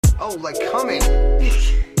Oh, like coming.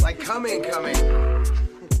 Like coming. Wow,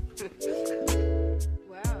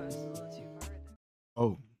 it's a little too far.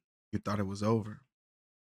 Oh, you thought it was over.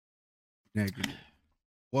 Negative.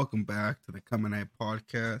 Welcome back to the Coming Night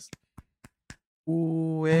Podcast.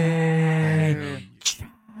 Ooh, Hey.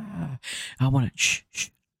 I want to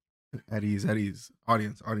At ease.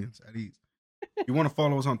 Audience, at ease. If you want to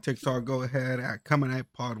follow us on TikTok, go ahead at Coming Night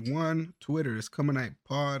Pod 1. Twitter is Coming Night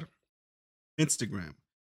Pod. Instagram,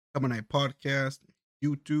 Coming Night Podcast.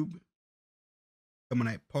 YouTube, Coming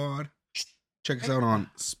Night Pod. Check us out on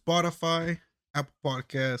Spotify, Apple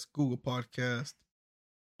Podcasts, Google Podcasts,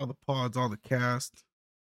 all the pods, all the cast.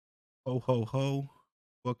 Ho, ho, ho.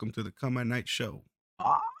 Welcome to the Coming Night Show.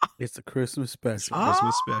 It's the Christmas special.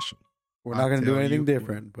 Christmas special. We're not going to do anything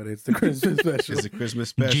different, but it's the Christmas special. It's a Christmas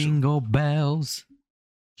special. Jingle bells.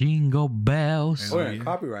 Jingle bells. Oh, Oh, yeah, yeah.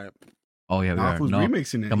 copyright. Oh, yeah, we Nah, are. who's No.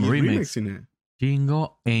 remixing it? I'm He's remix. remixing it.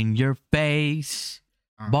 Jingle in your face.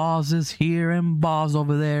 Balls is here and balls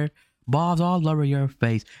over there. Balls all over your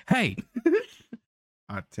face. Hey.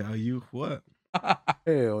 I tell you what.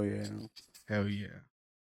 Hell yeah. Hell yeah.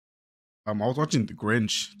 I was watching The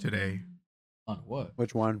Grinch today. On what?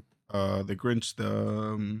 Which one? The Grinch,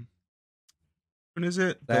 when is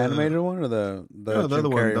it? The animated one or the No, the Jim other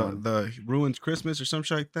Carrey one, the Ruins Christmas or some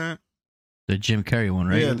shit like that. The Jim Carrey one,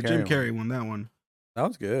 right? Yeah, Jim the Jim Carrey Carrey one, that one. That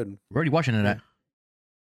was good. We're already watching it at.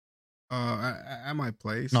 At my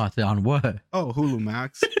place. No, I said on what? Oh, Hulu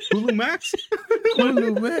Max. Hulu Max?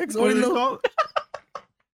 Hulu Max. What is it Hulu. called?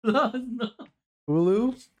 No.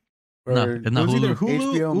 Hulu? No, Or- it's It not was either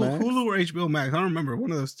Hulu. HBO Max? Hulu or HBO Max. I don't remember.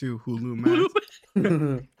 One of those two. Hulu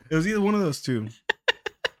Max. It was either one of those two.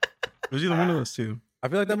 It was either one of those two. I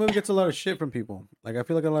feel like that movie gets a lot of shit from people. Like, I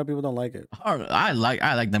feel like a lot of people don't like it. I like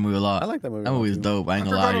that movie a lot. I like that movie. That movie is too. dope. I I ain't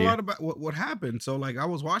gonna lie forgot to a you. lot about what happened. So like I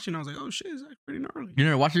was watching, I was like, oh shit, it's actually pretty gnarly. You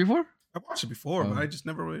never watched it before? I watched it before, but Oh. I just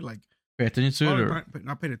never really like Pay attention to it, or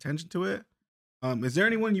not paid attention to it. Is there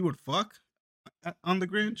anyone you would fuck on the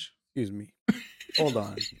Grinch? Excuse me. Hold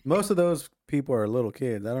on. Most of those people are little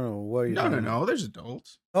kids. I don't know what you're talking about. No. There's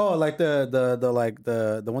adults. Oh, like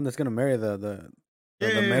the one that's gonna marry the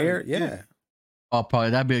mayor? Yeah. oh, probably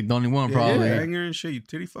that'd be the only one. Yeah, Probably, banger and shit. You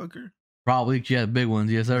titty fucker. probably. She had big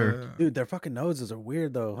ones, yes sir. Yeah. Dude, their fucking noses are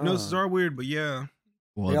weird though. Huh? Noses are weird, but yeah.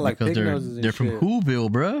 Well, got, like, because pig noses and they're from shit. Whoville,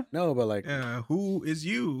 bruh. No, but like Who is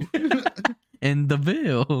you? In the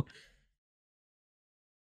Ville.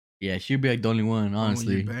 Yeah, she'd be like the only one, When you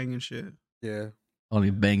honestly. banging shit. yeah.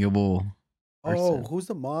 Only bangable. Oh, person. who's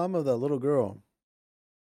the mom of the little girl?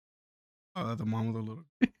 The mom of the little.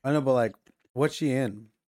 I know, but like, what's she in?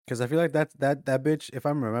 Because I feel like that bitch, if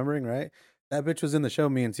I'm remembering right, that bitch was in the show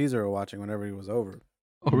me and Caesar were watching whenever he was over.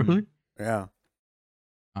 Oh, really? Yeah.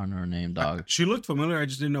 I don't know her name, dog. She looked familiar. I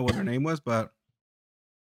just didn't know what her name was, but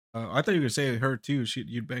I thought you were gonna say her too.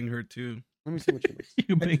 You'd bang her too. Let me see what she looks.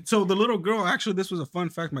 You bang- So the little girl, actually, this was a fun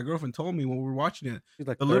fact. My girlfriend told me when we were watching it. She's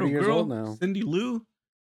like The 30 little years girl, old now. Cindy Lou,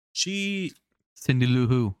 she, Cindy Lou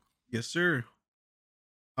Who? yes sir.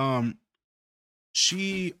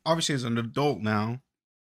 She obviously is an adult now.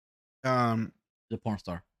 The porn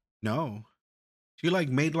star. No, she like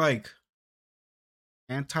made like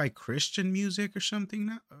anti-Christian music or something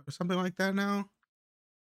now, or something like that now.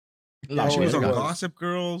 Yeah, she Oh, was it on was. Gossip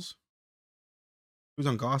Girls. She was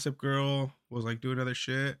on Gossip Girl. Was like doing other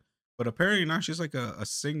shit, but apparently now she's like a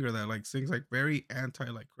singer that like sings like very anti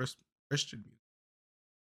like Christian music.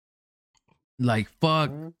 Like, fuck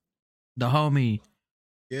Mhm. the homie.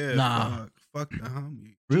 Yeah, Nah. fuck the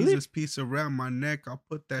homie. Really? Jesus piece around my neck. I'll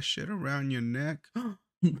put that shit around your neck.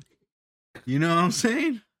 You know what I'm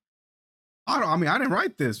saying? I mean, I didn't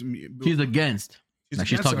write this. She's against. Like,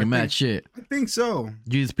 she's against it, talking I mad think. shit. I think so.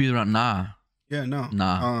 Jesus Peter around. Nah. Yeah, no.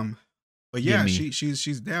 Nah. But yeah, Give me.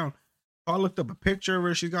 she's down. I looked up a picture of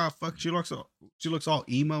her. She got she looks all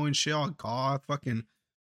emo and shit, all goth, fucking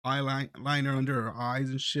eyeliner under her eyes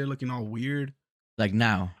and shit, looking all weird. Like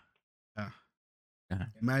now.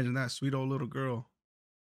 Imagine that sweet old little girl,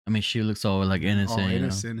 I mean, she looks all like all innocent.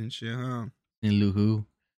 innocent and shit, huh? Cindy Lou Who?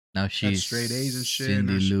 Now she's straight A's and shit,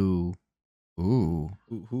 Cindy now she- Lou. Ooh.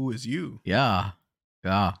 Who is you? Yeah.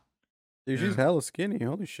 Yeah. Dude, she's Yeah. hella skinny.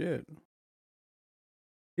 Holy shit.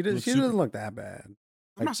 She Looks doesn't super- look that bad. I'm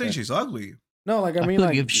Like not saying that. she's ugly. No, like I I mean, feel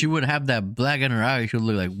like like if she would have that black in her eye, she would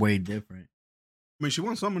look like way different. I mean, she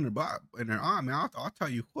wants something in her in her eye. I mean, I'll tell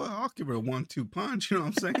you what, I'll give her a 1-2 punch. You know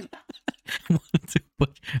what I'm saying?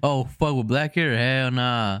 Oh, fuck with black hair? Hell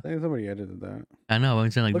nah. I think somebody edited that. I know. I'm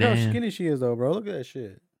saying like, Look how damn. skinny she is, though, bro. Look at that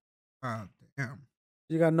shit. God damn.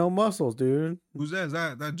 You got no muscles, dude. Who's that? Is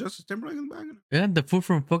that Justice Timberlake in the back? Isn't that the fool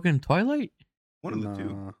from fucking Twilight? One of the two.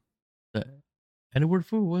 Nah. The- Edward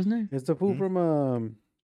Fu, wasn't it? It's the fool Mhm. from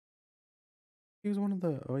he was one of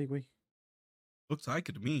the. Oh wait. Looks like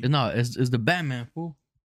it to me. No, it's the Batman fool.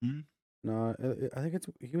 No, I think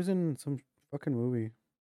he was in some fucking movie.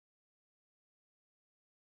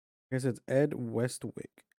 I guess it's Ed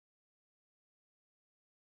Westwick.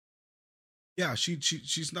 Yeah,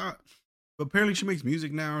 she's not. But apparently she makes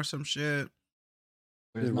music now or some shit.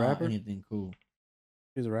 But it's a not rapper? anything cool.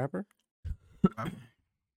 He's a rapper. I-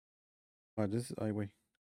 Oh, this. Oh wait.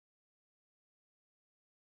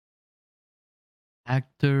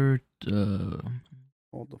 Actor,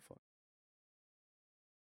 Hold the fuck.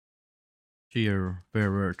 she a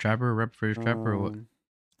favorite trapper, rap for trapper, or what? I'm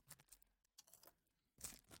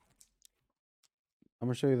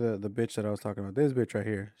gonna show you the bitch that I was talking about. This bitch right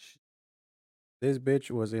here. This bitch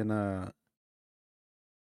was in the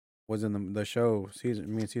show Caesar.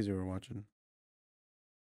 Me and Caesar were watching.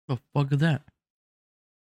 The fuck is that?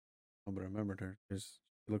 Oh, but I remembered her. It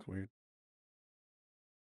looks weird.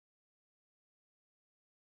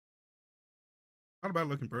 Not a bad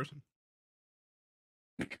looking person.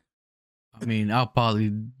 I mean, I'll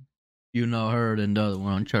probably her than the other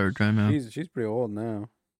one on church right now. She's pretty old now.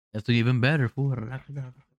 That's even better fool.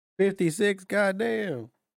 56. Goddamn.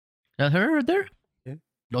 That's her right there. Yeah.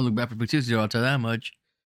 Don't look bad for 56. I'll tell you that much.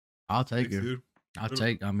 I'll take Thanks, her. dude. I took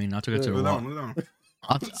her to a Look walk.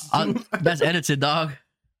 down. That's edited, dog.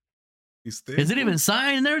 He's thick. Is it even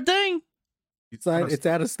signed and everything? It's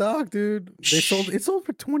out of stock, dude. It sold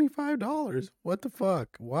for $25. What the fuck?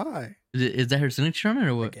 Why? Is that her signature on it or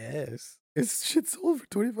I what? guess. It's shit sold for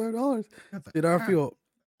 $25. Got the Dude, I hat feel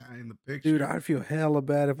in the picture. Dude, I'd feel hella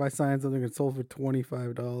bad if I signed something and sold for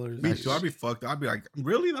 $25. Me too. I'd be fucked. I'd be like,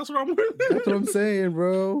 really? That's what I'm worth. That's what I'm saying,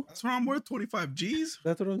 bro. That's what I'm worth. 25 G's.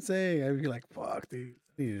 That's what I'm saying. I'd be like, fuck,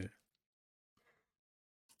 dude.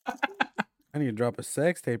 I need to drop a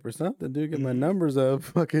sex tape or something, dude. Get my numbers up.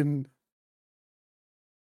 Fucking.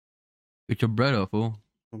 Get your bread up, fool.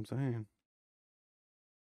 I'm saying.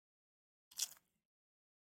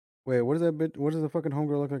 Wait, what is that bit? What does the fucking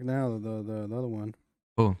homegirl look like now? The other one.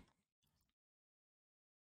 Oh.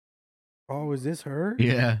 Oh, is this her?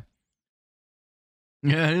 Yeah.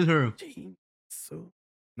 Yeah, it is her. Jeez. So.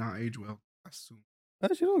 Not age well. I assume.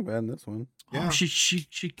 She don't look bad in this one. Yeah. Oh,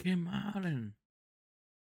 she came out and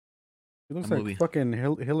She looks That like movie. fucking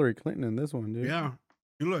Hillary Clinton in this one, dude. Yeah.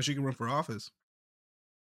 You look like she can run for office.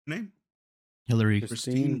 Name? Hillary.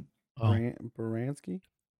 Christine Oh, Baranski?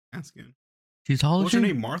 Asking. she's how old is What's her she?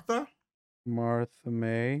 name? Martha? Martha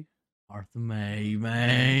May. Martha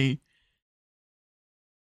May.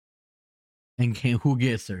 And who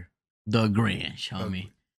gets her? The Grinch, homie.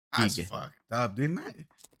 That's Yeah. fucked up, dude.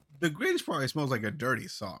 The Grinch probably smells like a dirty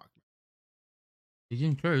sock. It's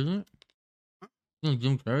Jim Carrey, isn't it? Isn't it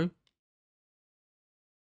Jim Carrey?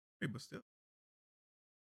 Hey, but still.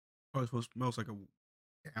 Probably smells like a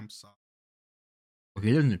damn sock. Okay,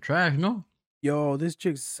 it's in the trash, no? Yo, this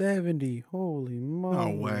chick's 70. Holy moly.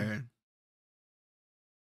 No way. Is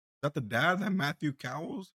that the dad, that Matthew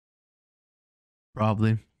Cowles?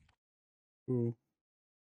 Probably. Who?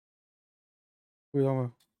 Who you talking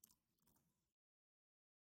about?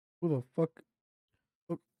 Who the fuck?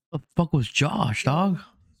 The fuck was Josh, dog?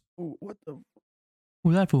 What the?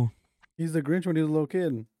 Who's that fool? He's the Grinch when he was a little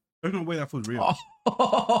kid. There's no way that fool's real.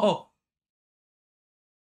 Oh.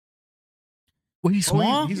 Was he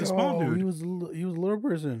small? he's a small dude. He was a little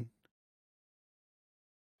person.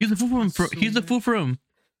 He's the fool from. He's the fool from.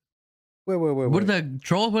 Wait. What is that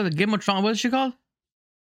troll? What is the Game of Thrones? What is she called?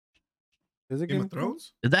 Is it Game of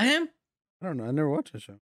Thrones? Is that him? I don't know. I never watched the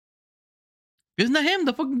show. Isn't that him?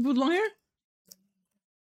 The fucking with long hair?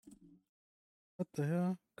 What the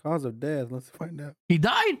hell? Cause of death. Let's find out. He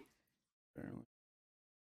died. Apparently.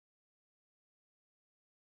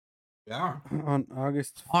 Yeah. On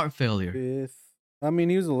August Heart failure. 5th. I mean,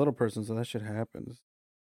 he was a little person, so that shit happens.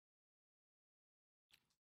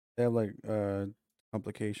 They have like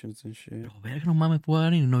complications and shit. Oh, man, I don't mind what I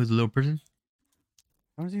didn't even know he's a little person.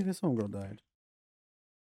 I want to see if this homegirl died.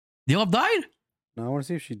 They all died? No, I want to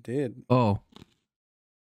see if she did. Oh.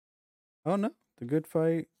 Oh no, The Good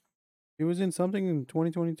Fight. He was in something in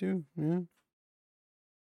 2022. Yeah.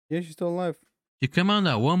 Yeah, she's still alive. She came out in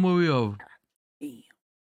that one movie of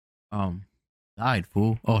died,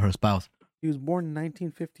 fool. Oh, her spouse. He was born in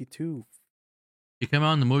 1952. She came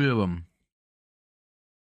out in the movie of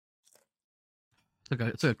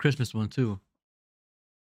it's like a Christmas one too.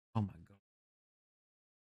 Oh my god.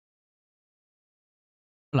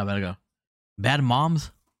 La verga. Bad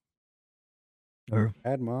Moms? Or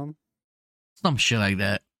Bad Mom. some shit like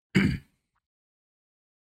that.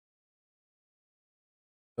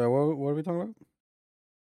 So what are we talking about?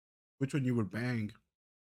 which one you would bang.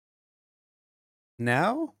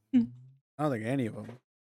 Now? Hmm. I don't think any of them.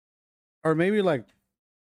 Or maybe like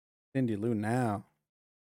Cindy Lou now.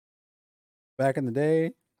 Back in the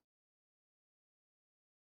day.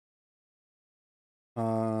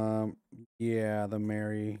 Yeah, the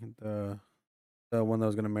one that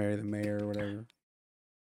was gonna marry the mayor or whatever.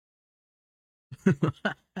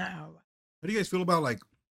 How do you guys feel about like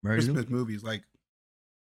Mary Lou? Christmas movies, like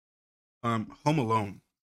Home Alone?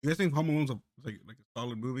 You guys think Home Alone's like a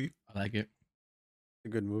solid movie? I like it. It's a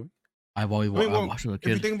good movie. I've always I mean, well, watched it as a if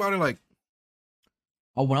you kid. think about it, like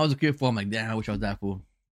Oh, when I was a kid, I'm like, damn, I wish I was that fool.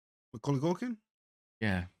 Macaulay Culkin,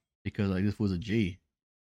 Yeah, because like this was a G.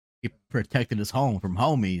 He protected his home from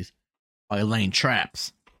homies by laying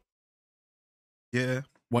traps. yeah,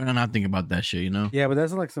 Why not think about that shit? You know? Yeah, but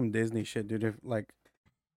that's like some Disney shit, dude.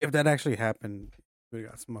 If that actually happened, we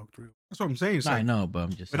got smoked real. that's what I'm saying. It's I like, know, but I'm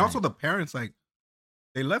just. and saying. also the parents, like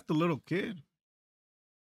they left the little kid.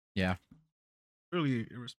 Yeah. Really,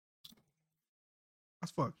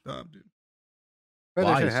 that's fucked up, dude. But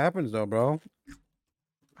that shit Wise. happens though, bro.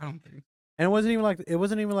 I don't think. And it wasn't even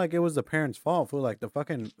like it was the parents' fault. For like the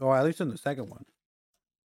fucking, or at least in the second one.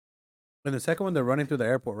 In the second one, they're running through the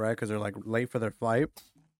airport, right? Because they're like late for their flight,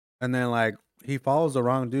 and then like he follows the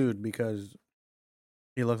wrong dude because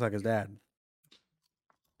he looks like his dad.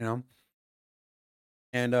 You know.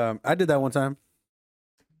 And I did that one time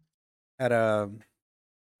at our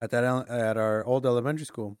old elementary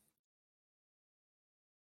school.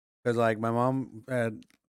 Because like my mom I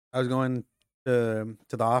was going to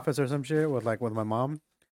the office or some shit with my mom,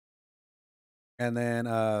 and then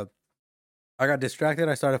I got distracted.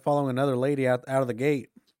 I started following another lady out of the gate,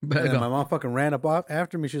 and then my mom fucking ran up off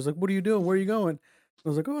after me. She was like, "What are you doing? Where are you going?" I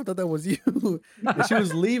was like, "Oh, I thought that was you." And she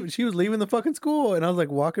was leaving. She was leaving the fucking school, and I was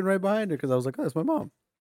like walking right behind her because I was like, "Oh, that's my mom."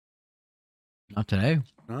 Not today.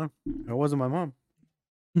 No, it wasn't my mom.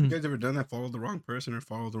 You guys ever done that? Follow the wrong person or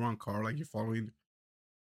follow the wrong car? Like you're following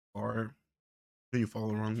car, then you follow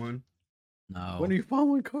the wrong one. No. When are you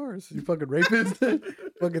following cars? You fucking rapist,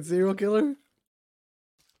 fucking serial killer.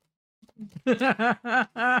 No,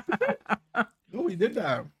 we did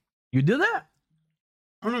that. You did that?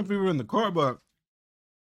 I don't know if we were in the car, but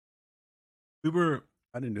we were.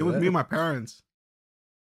 I didn't do It was that. me and my parents,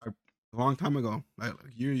 like, a long time ago, like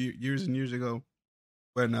years and years ago,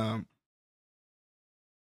 when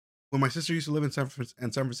my sister used to live in San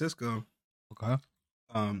Francisco. Okay.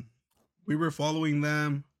 We were following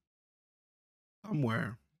them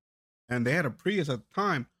somewhere, and they had a Prius at the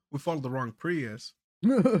time. We followed the wrong Prius.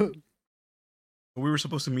 We were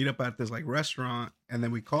supposed to meet up at this like restaurant, and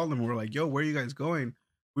then we called them. And we were like, "Yo, where are you guys going?"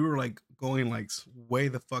 We were like going like way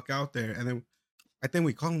the fuck out there, and then I think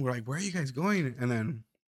we called them. We're like, "Where are you guys going?" And then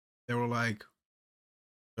they were like,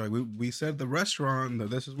 "We said the restaurant. That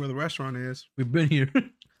this is where the restaurant is." We've been here.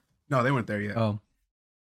 No, they weren't there yet. Oh.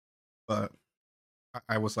 But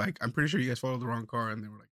I was like, "I'm pretty sure you guys followed the wrong car," and they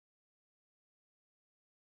were like,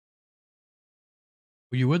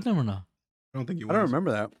 Were you with them or not? "I don't think you." I don't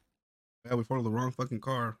remember that. Yeah, we followed the wrong fucking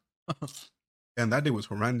car. And that day was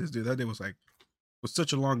horrendous, dude. That day was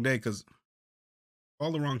such a long day because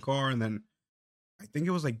followed the wrong car, and then I think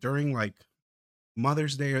it was like during like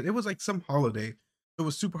Mother's Day, or it was like some holiday. It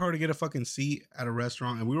was super hard to get a fucking seat at a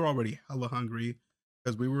restaurant, and we were already hella hungry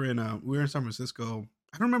because we were in San Francisco.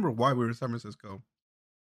 I don't remember why we were in San Francisco,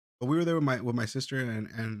 but we were there with my sister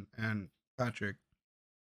and Patrick,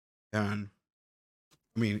 and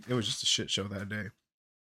I mean it was just a shit show that day.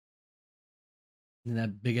 In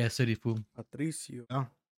that big ass city, fool. Patricio. Oh.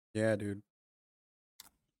 Yeah, dude.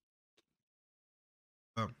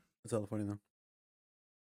 Oh. That's hella funny though.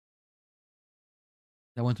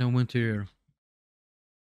 That one time we went to your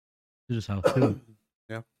sister's house too.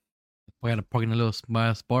 Yeah. We had to park in a little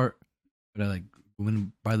spot. But I like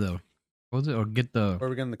went by the what was it or get the Where are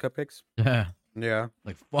we getting the cupcakes? yeah Yeah.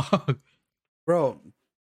 like fuck. Bro,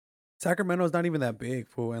 Sacramento's not even that big,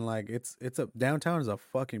 fool, and like it's a downtown is a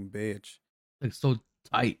fucking bitch. Like so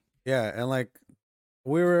tight. Yeah, and like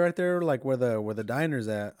we were right there, like where the diner's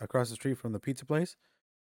at, across the street from the pizza place.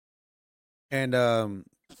 And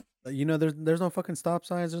you know, there's no fucking stop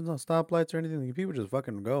signs, there's no stoplights or anything. People just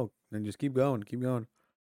fucking go and just keep going, keep going.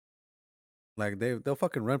 Like they'll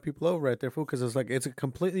fucking run people over right there, fool, because it's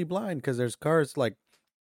completely blind because there's cars like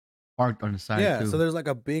Parked on the side yeah, too. so there's like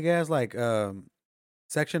a big ass like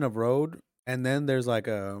section of road, and then there's like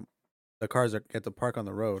the cars that get to park on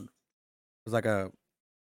the road. There's like a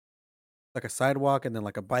sidewalk, and then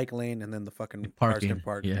like a bike lane, and then the fucking cars parking. can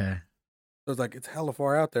park. Yeah. So it's like it's hella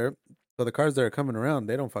far out there. So the cars that are coming around,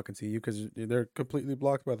 they don't fucking see you because they're completely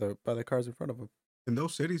blocked by the cars in front of them. In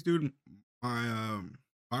those cities, dude, my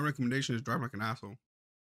My recommendation is drive like an asshole.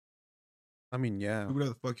 I mean, yeah. Do whatever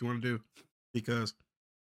the fuck you want to do, because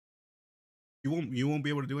you won't be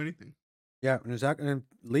able to do anything. Yeah, exactly. And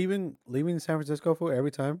leaving San Francisco for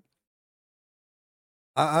every time.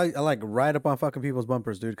 I like right up on fucking people's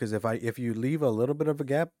bumpers, dude. Because if you leave a little bit of a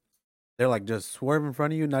gap, they're like just swerve in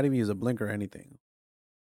front of you, not even use a blinker or anything.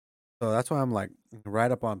 So that's why I'm like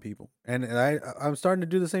right up on people, and I'm starting to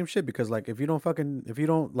do the same shit because like if you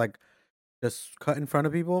don't like just cut in front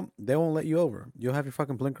of people, they won't let you over. You'll have your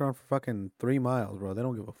fucking blinker on for fucking 3 miles, bro. They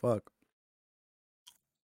don't give a fuck.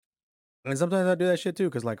 And sometimes I do that shit too,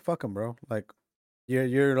 cause like fuck them, bro. Like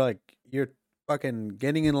you're fucking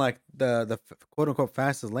getting in like the quote unquote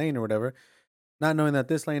fastest lane or whatever, not knowing that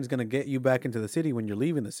this lane is gonna get you back into the city when you're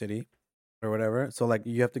leaving the city or whatever. So like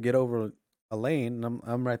you have to get over a lane, and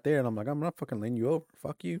I'm right there, and I'm like, I'm not fucking laying you over.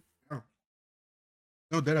 Fuck you.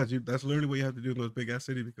 No, that's literally what you have to do in those big ass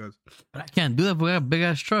cities, because But I can't do that. We got a big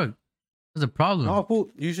ass truck. That's a problem. Oh, fool!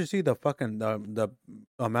 You should see the fucking the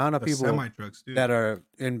amount of the people semi trucks, dude. that are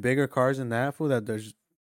in bigger cars than that. Fool, that there's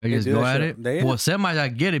I they just do go that at shit. it. Well, semis, I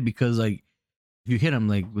get it because like if you hit them,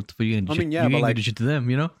 like what the fuck you gonna do? I mean, yeah, you but, ain't like- gonna do shit to them,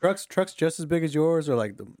 you know? trucks just as big as yours, or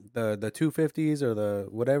like the 250s or the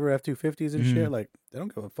whatever F250s and shit. Mhm. Like they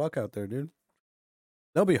don't give a fuck out there, dude.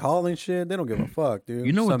 They'll be hauling shit. They don't give a fuck, dude.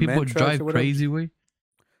 You know what Cement people trucks or drive whatever. crazy way?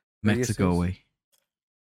 Mexico Priuses. way.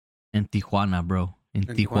 In Tijuana, bro. In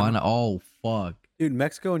In Tijuana. Tijuana? Oh fuck. Dude,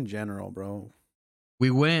 Mexico in general, bro.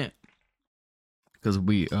 We went because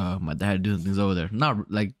my dad doing things over there.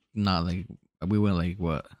 Not like we went like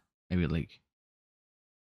what? Maybe like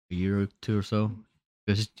a year or two or so.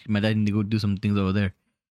 Because my dad needed to go do some things over there.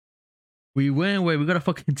 We went where we got a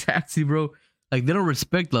fucking taxi, bro. Like they don't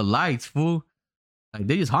respect the lights, fool. Like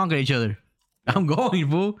they just honk at each other. I'm going,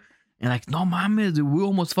 fool. And like, no mames, dude, we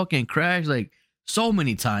almost fucking crashed like so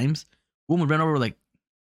many times. We almost ran over like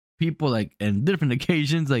people like in different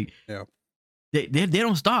occasions. Like Yeah. they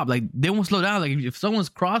don't stop. Like they won't slow down. Like if someone's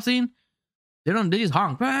crossing, they just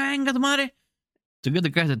honk. Bang, got the money. To get the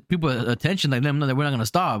guys people attention, like let them know that we're not gonna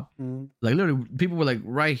stop. Mhm. Like literally, people were like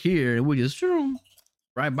right here, and we just shoom,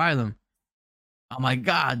 right by them. I'm like,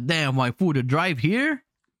 God damn, my fool to drive here.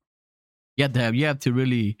 You have to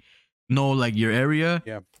really know like your area.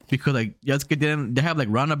 Yeah. Because like let's get them. They have like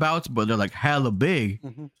roundabouts, but they're like hella big.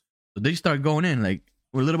 Mhm. So they start going in like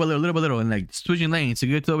we're little by little, and like switching lanes to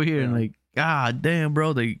get to over here, and Yeah. like, God damn,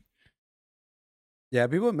 bro, they. Yeah,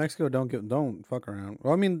 people in Mexico don't fuck around.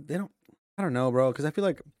 Well, I mean, they don't. I don't know, bro, because I feel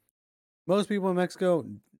like most people in Mexico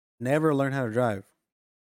never learn how to drive.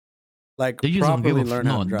 Like They just don't give properly a learn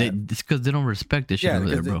how no. to drive. It's because they don't respect this shit Yeah, over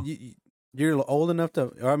there, because bro. you're old enough to.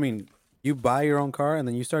 Or, I mean, you buy your own car and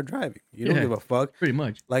then you start driving. You don't Yeah. give a fuck. Pretty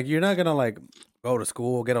much. Like you're not gonna like go to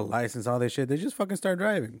school, get a license, all this shit. They just fucking start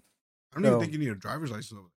driving. I don't even So- think you need a driver's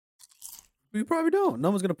license over You probably don't. No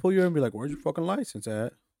one's gonna pull you over and be like, "Where's your fucking license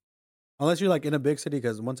at?" Unless you're like in a big city.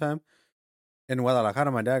 Because one time in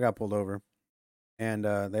Guadalajara, my dad got pulled over, and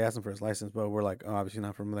they asked him for his license, but we're like, "Oh, obviously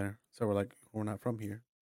not from there." So we're like, "We're not from here."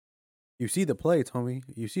 You see the plates, homie.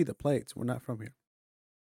 You see the plates. We're not from here.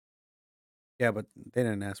 Yeah, but they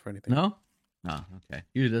didn't ask for anything. No. No. Okay.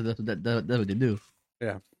 Usually that's what they do.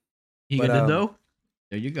 Yeah. You But, get the dough.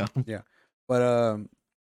 There you go. But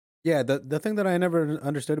yeah, the thing that I never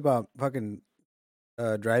understood about fucking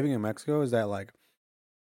driving in Mexico is that like,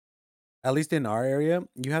 at least in our area,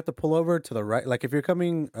 you have to pull over to the right. Like if you're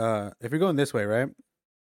coming, if you're going this way, right,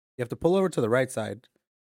 you have to pull over to the right side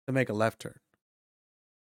to make a left turn.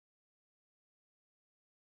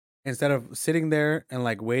 Instead of sitting there and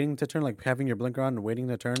like waiting to turn, like having your blinker on and waiting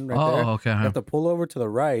to turn right there, Okay. you have to pull over to the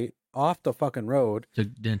right off the fucking road. To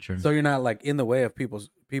denture. So you're not like in the way of people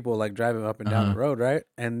like driving up and down Uh-huh. the road, right?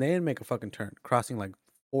 And then make a fucking turn, crossing like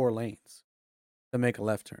 4 lanes to make a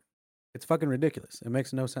left turn. It's fucking ridiculous. It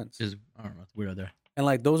makes no sense. Just I don't know. It's weird out there. And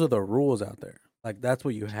like those are the rules out there. Like that's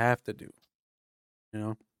what you have to do. You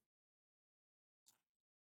know?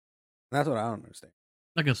 That's what I don't understand.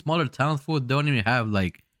 Like in smaller towns, food don't even have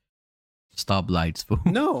like stoplights. Food.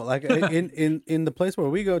 No, like in the place where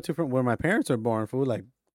we go to from where my parents are born, food like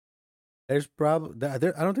there's probably I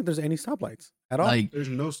don't think there's any stoplights at all. Like There's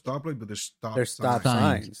no stoplight, but there's stop. there's stop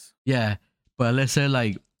signs. signs. yeah, but let's say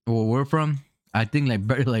like where we're from, I think like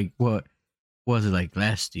barely like what was it like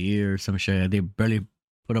last year or some shit? They barely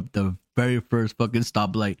put up the very first fucking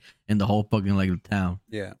stoplight in the whole fucking like town.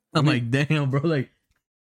 Yeah. I'm I mean, like, damn, bro, like.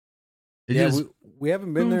 It yeah, just, we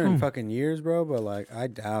haven't been there in Mhm. fucking years, bro. But like, I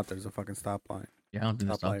doubt there's a fucking stop line. yeah, I don't think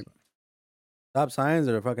it's Stop light. Stop signs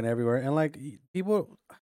are fucking everywhere, and like people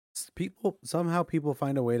somehow people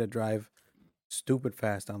find a way to drive stupid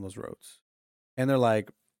fast on those roads, and they're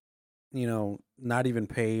like, you know, not even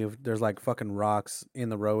paved. There's like fucking rocks in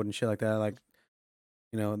the road and shit like that. Like,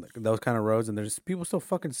 you know, those kind of roads. And there's people still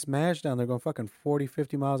fucking smashed down there going fucking 40,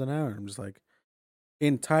 50 miles an hour. I'm just like,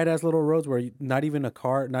 in tight ass little roads where not even a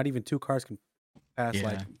car, not even two cars can pass Yeah.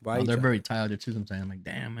 like by Oh, each they're other. very tired too sometimes. I'm like,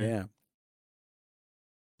 damn, man. Yeah.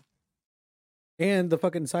 And the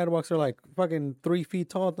fucking sidewalks are like fucking 3 feet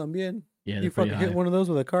tall también. Yeah, You they're pretty fucking hit high. one of those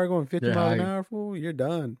with a car going 50 They're miles an high. hour, fool, you're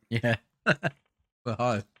done. Yeah. But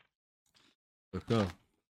high. For sure.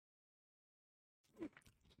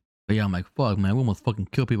 But yeah, I'm like, fuck, man. We almost fucking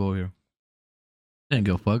kill people over here. Didn't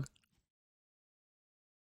give a fuck.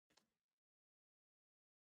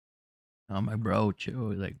 I'm like, bro,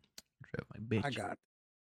 chill. He's like, trip, my bitch. I got it.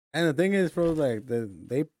 And the thing is, bro, like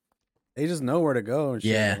they just know where to go and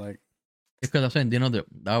shit. Yeah. Like, Because I'm saying, they know that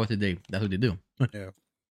obviously that's what they do. Yeah.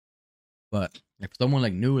 But if someone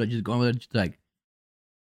like new, like just going over there, just like,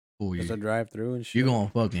 oh, just a you, drive through and shit. you're gonna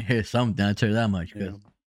fucking hit something. I tell you that much. Yeah. Because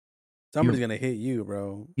Somebody's gonna hit you,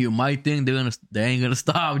 bro. you might think they ain't gonna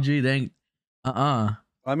stop. G, they ain't. I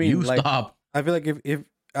mean, You like, stop. I feel like if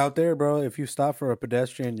out there, bro, if you stop for a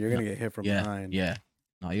pedestrian, you're gonna get hit from Yeah, behind. yeah.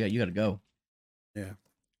 No, you gotta go.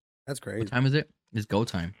 That's crazy. What time is it? It's go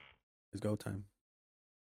time. It's go time.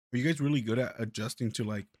 Are you guys really good at adjusting to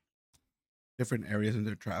like different areas in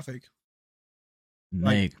their traffic?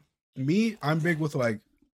 Like- Nick. Me, I'm big with like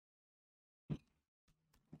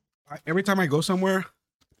every time I go somewhere,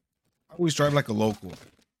 I always drive like a local.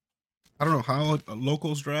 I don't know how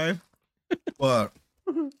locals drive, but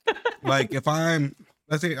like if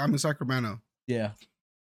let's say I'm in Sacramento Yeah.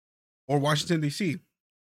 or Washington D.C.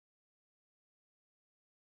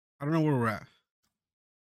 I don't know where we're at.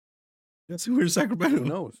 Let's see, we're in Sacramento. Who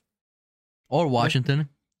knows? Or Washington.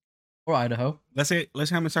 Or Idaho. Let's say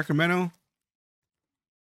I'm in Sacramento.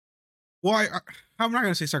 Well, I'm not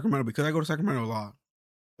gonna say Sacramento because I go to Sacramento a lot.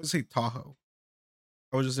 Let's say Tahoe.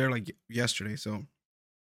 I was just there like yesterday, so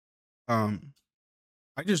I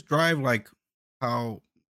just drive like how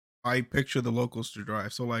I picture the locals to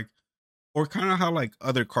drive. So like, or kind of how like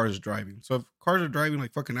other cars driving. So if cars are driving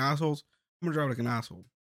like fucking assholes, I'm gonna drive like an asshole.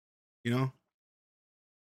 You know?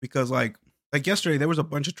 Because like yesterday there was a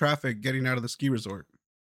bunch of traffic getting out of the ski resort.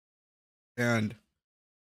 And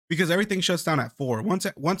because everything shuts down at 4.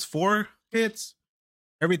 Once 4 hits,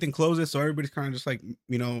 everything closes, so everybody's kind of just like,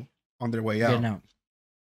 you know, on their way out. Getting out.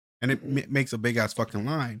 And it makes a big ass fucking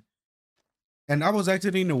line. And I was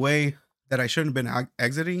exiting a way that I shouldn't have been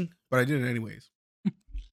exiting, but I did it anyways.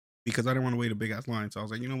 Because I didn't want to wait a big ass line. So I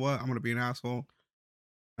was like, you know what? I'm gonna be an asshole.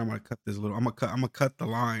 I'm gonna cut this little. I'm gonna cut the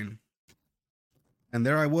line. And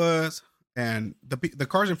there I was, and the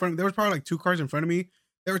cars in front. There was probably like 2 cars in front of me.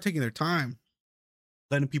 They were taking their time,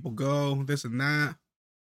 letting people go, this and that.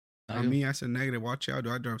 On me, I said negative. Watch out.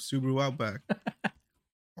 Do I drive Subaru Outback?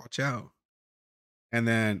 Watch out. And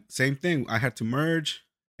then same thing. I had to merge,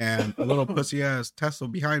 and a little pussy ass Tesla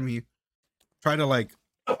behind me try to like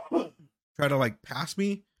pass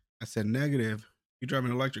me. I said negative. You drive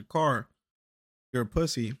an electric car. You're a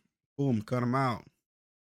pussy. Boom, cut him out.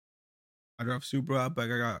 I drive Subaru Outback.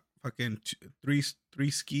 I got fucking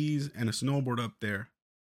three skis and a snowboard up there.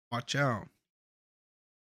 Watch out.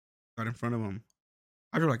 Got in front of him.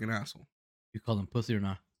 I drive like an asshole. You call them pussy or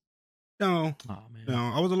not? No, Oh man. no,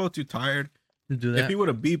 I was a little too tired. To do If that. he would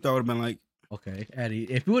have beeped, I would have been like, Okay, Eddie.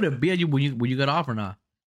 If you would have beat you, would you got off or not?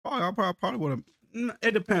 oh, I probably would have.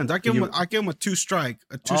 It depends. I give him a 2 strike,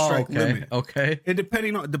 Okay. limit. Okay. It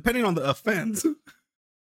depending on the offense. You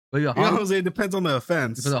But you know what honk. I'm saying? It depends on the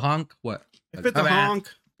offense. If it's a honk, what? If it's a honk,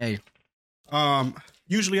 Hey.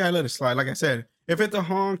 usually I let it slide. Like I said, if it's a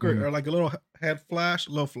honk or like a little head flash,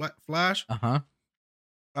 a little flash, Uh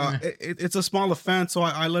huh. it's a small offense, so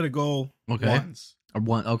I let it go Okay. once. Or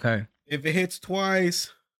one. Okay. If it hits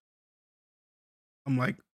twice, I'm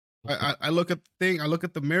like, I look at the thing, I look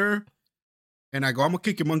at the mirror, and I go, I'm gonna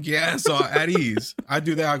kick your monkey ass. So at ease, I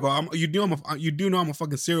do that. I go, you do know I'm a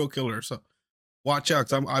fucking serial killer. So watch out,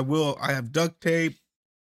 'cause I have duct tape,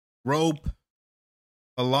 rope,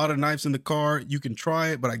 a lot of knives in the car. You can try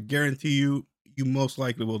it, but I guarantee you most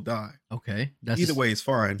likely will die. Okay. That's Either way is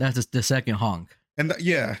fine. That's the second honk. And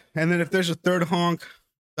yeah, and then if there's a third honk,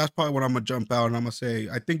 that's probably when I'm gonna jump out and I'm gonna say,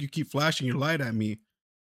 I think you keep flashing your light at me,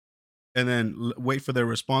 and then wait for their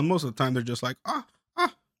response. Most of the time, they're just like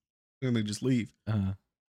and they just leave.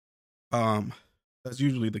 That's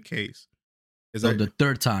usually the case. Is So that the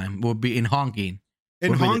third time will be in honking. in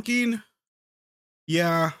would be the- honking?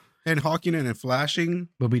 Yeah, and honking and in flashing.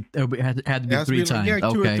 Had to It be has to 3 be like, times. yeah, 2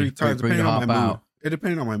 okay. or 3 times, for you to depending on hop my mood. out. It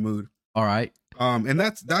depending on my mood. All right. And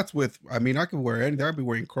that's with. I mean, I could wear anything. I'd be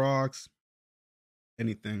wearing Crocs,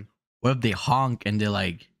 anything. What if they honk and they're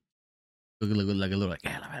like, Look like a little like,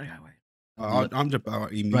 yeah, la verga, güey. I'm jumping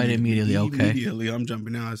out immediately. Right immediately, okay. Immediately, I'm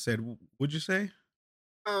jumping out. I said, "What'd you say?"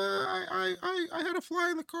 I had a fly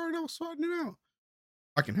in the car and I was sorting it out.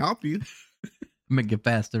 I can help you. Make it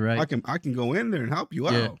faster, right? I can go in there and help you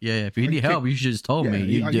yeah, out. yeah. If you need help, you should just told me.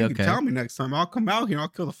 You okay. can tell me next time. I'll come out here and I'll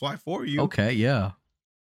kill the fly for you. Okay, yeah.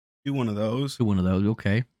 Do one of those. Do one of those.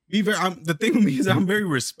 Okay. The thing with me is I'm very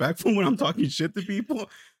respectful when I'm talking shit to people.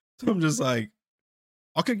 So I'm just like,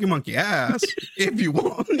 I'll kick your monkey ass if you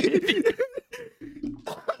want.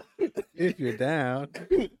 If you're down.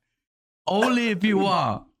 Only if you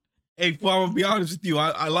want. Hey, Flo, I'm gonna be honest with you.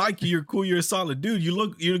 I like you. You're cool. You're a solid dude.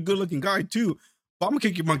 You're a good looking guy too. But I'm gonna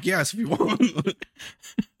kick your monkey ass if you want.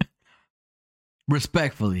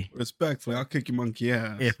 Respectfully. Respectfully, I'll kick your monkey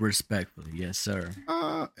ass. If respectfully, yes, sir.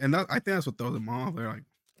 And I think that's what throws them off. They're like,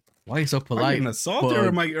 why are you so "Are you polite? an assault or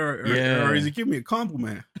or is he giving me a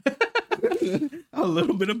compliment?" A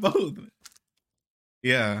little bit of both.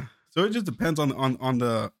 Yeah. So it just depends on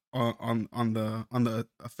the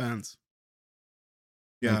offense.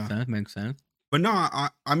 Yeah. Makes sense. But no,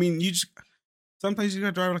 I mean, sometimes you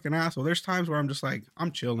gotta drive like an asshole. There's times where I'm just like,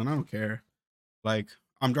 I'm chilling, I don't care. Like,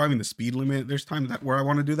 I'm driving the speed limit. There's times where I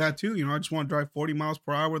want to do that too. You know, I just want to drive 40 miles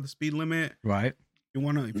per hour, the speed limit. Right.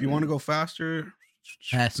 If you want to go faster,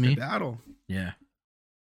 Pass me. Battle. Yeah.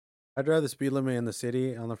 I drive the speed limit in the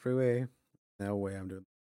city on the freeway. No way I'm doing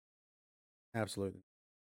that. Absolutely.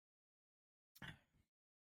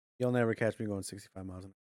 You'll never catch me going 65 miles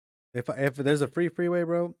an hour. If there's a free freeway,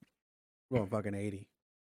 bro, I'm going fucking 80.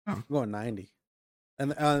 I'm going 90.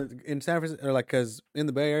 And in San Francisco, or like, because in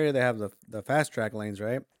the Bay Area, they have the fast track lanes,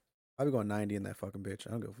 right? I'll be going 90 in that fucking bitch.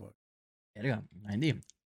 I don't give a fuck. Yeah, they got 90.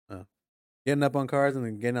 Getting up on cars and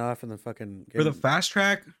then getting off and then fucking... For the fast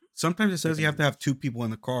track, sometimes it says you have to have two people in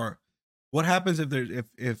the car. What happens if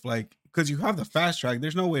because you have the fast track,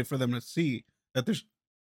 there's no way for them to see that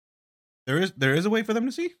there is a way for them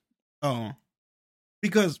to see? Oh.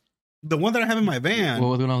 Because the one that I have in my van...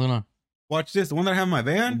 What's going on? Watch this. The one that I have in my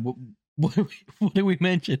van... What did we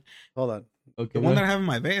mention? Hold on. Okay. The one that I have in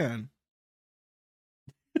my van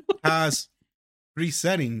has 3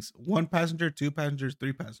 settings: 1 passenger, 2 passengers,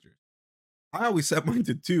 3 passengers. I always set mine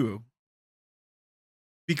to 2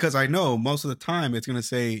 because I know most of the time it's gonna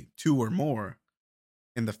say 2 or more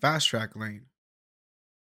in the fast track lane.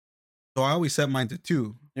 So I always set mine to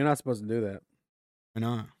 2. You're not supposed to do that. Why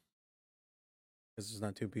not? Because there's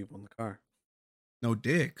not 2 people in the car. No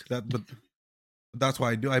dick. But that's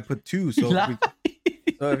why I do. I put 2. So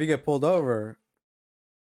So if you get pulled over,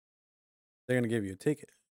 they're gonna give you a ticket,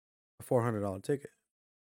 a $400 ticket.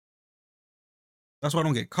 that's why I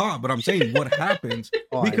don't get caught. But I'm saying what happens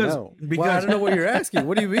Oh, because I know. Well, I don't know what you're asking.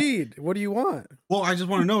 What do you mean? What do you want? Well, I just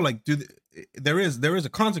want to know, like, there is a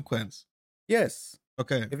consequence. Yes.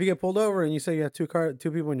 Okay. If you get pulled over and you say you have 2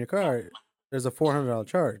 people in your car, there's a $400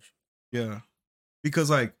 charge. Yeah. Because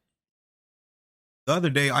like the other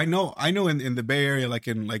day, I know in the Bay Area, like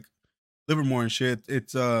in like Livermore and shit,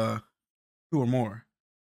 it's 2 or more.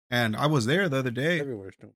 And I was there the other day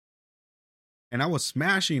Everywhere's doing. and I was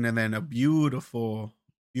smashing, and then a beautiful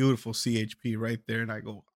CHP right there, and I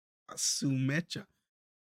go, Sumecha.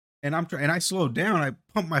 And I slowed down, I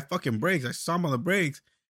pumped my fucking brakes, I stomped on the brakes,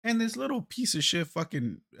 and this little piece of shit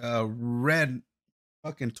fucking red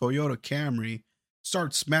fucking Toyota Camry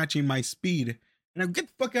starts smashing my speed. And I get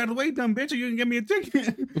the fuck out of the way, dumb bitch, or you can give me a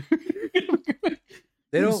ticket.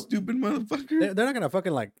 They You don't. stupid motherfucker. They're not gonna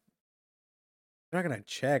fucking like. They're not gonna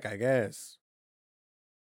check, I guess.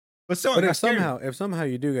 But still, But I got scared. if somehow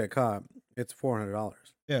you do get caught, it's $400.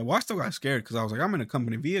 Yeah, well, I still got scared because I was like, I'm in a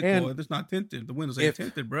company vehicle. And It's not tinted. The windows ain't if-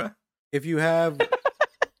 tinted, bruh. If you have,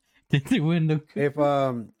 The window.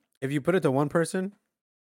 if you put it to one person,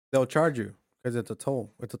 they'll charge you because it's a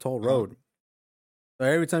toll. It's a toll road. So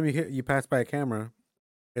every time you pass by a camera,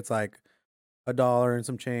 it's like $1 and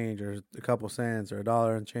some change, or a couple cents, or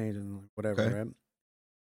 $1 and change, and whatever, Okay. right?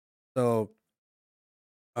 So,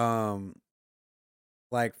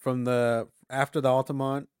 like after the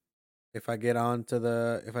Altamont, if I get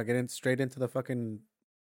straight into the fucking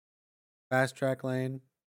fast track lane,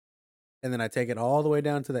 and then I take it all the way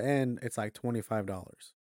down to the end, it's like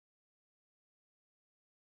 $25.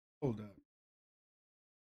 Hold up.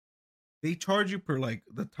 They charge you per like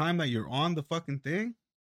the time that you're on the fucking thing?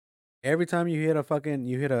 Every time you hit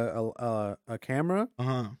a camera,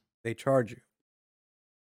 Uh-huh. they charge you.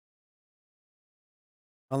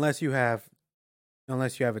 Unless you have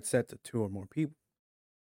it set to 2 or more people.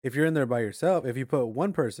 If you're in there by yourself, if you put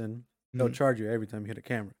one person, they'll Mhm. charge you every time you hit a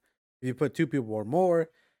camera. If you put 2 people or more,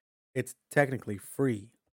 it's technically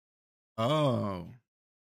free. Oh.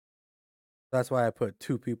 That's why I put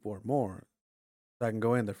 2 people or more. so I can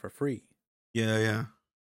go in there for free. Yeah.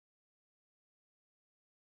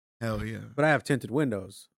 Hell yeah. But I have tinted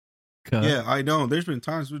windows. Yeah, I know. There's been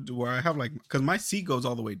times where I have like, because my seat goes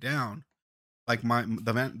all the way down, like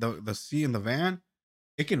the seat in the van,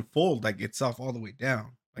 it can fold like itself all the way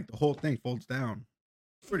down, like the whole thing folds down.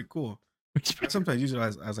 It's pretty cool. I sometimes use it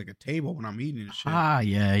as like a table when I'm eating and shit,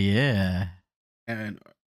 yeah. and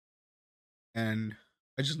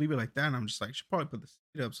I just leave it like that, and I'm just like, I should probably put the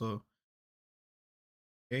seat up so.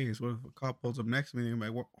 Hey, so what if a cop pulls up next to me and I'm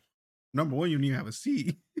like, well, number one, you don't even have a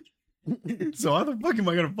seat. So how the fuck am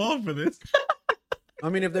I gonna fall for this? I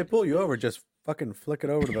mean, if they pull you over, just fucking flick it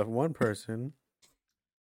over to the one person.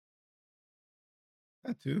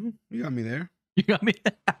 That too. You got me there. You got me.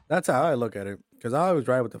 That's how I look at it. Because I always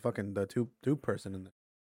drive with the two person in there.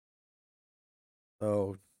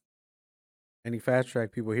 So, any fast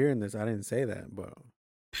track people hearing this, I didn't say that, but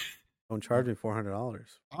don't charge me $400.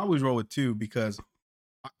 I always roll with two because,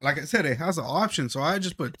 like I said, it has an option. So I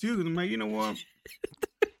just put two, and I'm like, you know what?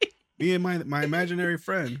 Me and my imaginary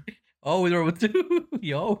friend. Always over two.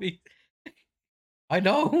 You always. I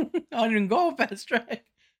know. I didn't go fast track.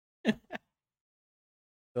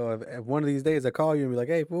 So if one of these days I call you and be like,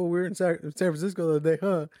 "Hey, fool, we were in San Francisco the other day,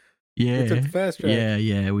 huh? Yeah. We took the fast track."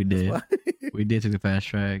 Yeah, we did. That's why- We did take the fast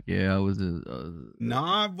track. Yeah, I was.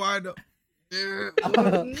 Nah, why the?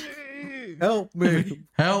 Help me!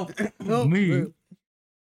 Help Help me.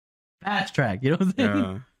 Fast track. You know what I'm saying?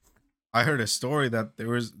 Yeah. I heard a story that it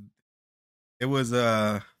was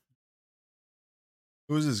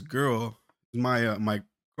this girl, my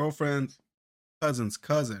girlfriend's cousin's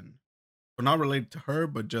cousin. We're not related to her,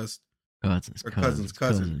 but just Cousin's Her cousin's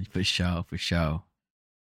cousin. For sure.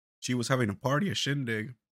 she was having a party, a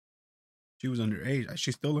shindig. She was underage.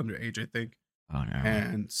 She's still underage, I think. Oh no.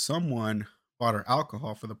 And someone bought her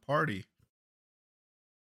alcohol for the party.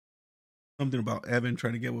 Something about Evan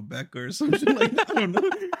trying to get with Becca or something like that. I don't know.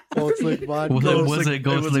 Gold Slick vodka. Was it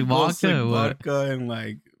Gold Slick vodka or what? vodka and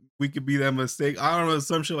like we could be that mistake. I don't know,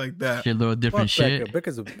 some shit like that. Shit, little different Fuck shit. Becca.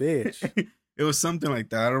 Becca's a bitch. It was something like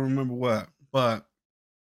that. I don't remember what. But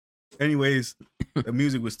anyways, the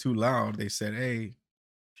music was too loud. They said, hey,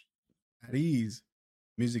 at ease.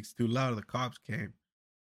 Music's too loud. The cops came.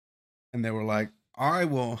 And they were like, all right,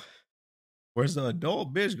 well, where's the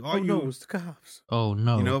adult, bitch? All Oh you no, it's the cops. Oh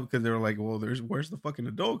no. you know, because they were like, well, where's the fucking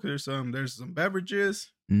adult? Because there's some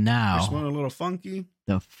beverages. They're Now smelling a little funky.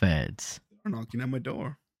 the feds. They're knocking at my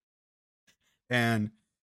door. And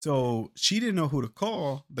so she didn't know who to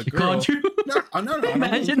call. The She girl. called you. No.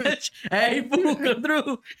 Imagine that. Hey, fool, come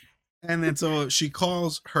through. And then so she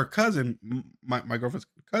calls her cousin, my girlfriend's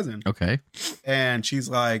cousin, Okay. and she's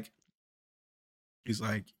like, What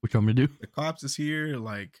you want me to do? the cops is here,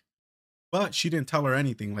 like, but she didn't tell her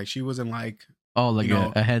anything. Like she wasn't like, Oh, like you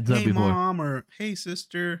know, a heads up hey before. mom or hey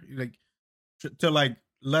sister, like to like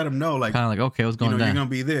let them know, like, Kind of like, okay, what's you going know, you're down? gonna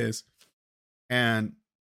be this, and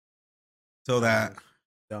so that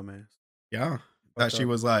Dumbass. yeah, Fucked that she up.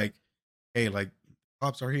 was like, hey, like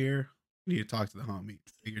cops are here. You need to talk to the homie.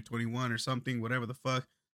 You're 21 or something, whatever the fuck.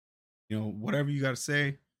 You know, whatever you gotta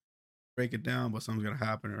say, break it down, but something's gonna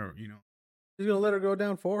happen, or you know. She's gonna let her go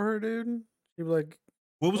down for her, dude. She'd be like,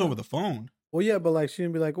 What was over the phone? well, yeah, but like she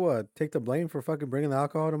didn't be like, what? Take the blame for fucking bringing the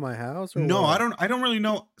alcohol to my house? Or No, what? I don't really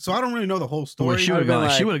know. So I don't really know the whole Well, story. she would have been gone.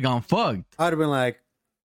 She like- would have gone fucked. I'd have been like,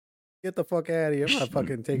 get the fuck out of here! I'm not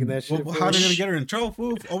fucking taking that shit. Well, for how are they you. gonna get her in trouble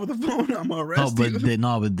fool, over the phone? I'm gonna arrest Oh, but you.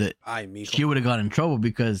 Ay, mijo. she would have got in trouble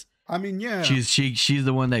because I mean, yeah. she's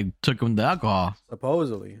the one that took him the alcohol.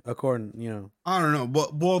 Supposedly, according, you know. I don't know.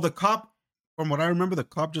 But well, the cop, from what I remember, the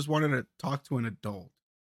cop just wanted to talk to an adult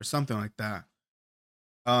or something like that.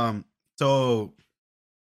 So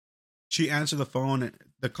she answered the phone. And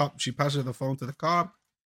the cop, she passed her the phone to the cop,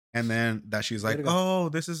 and then that she's like, Way to go. "Oh,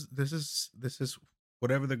 this is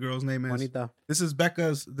whatever the girl's name is. Juanita. This is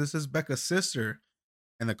Becca's sister."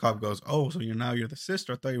 And the cop goes, "Oh, so you're the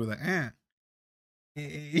sister? I thought you were the aunt."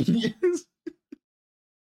 Yes.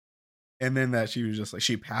 And then that she was just like,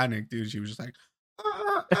 she panicked, dude. She was just like,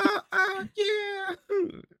 yeah.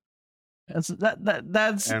 That's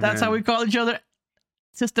And how then- we call each other,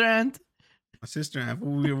 sister aunt. My sister and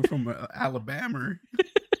we were from Alabama.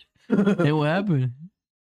 Hey, what happened?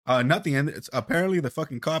 Nothing. And it's apparently the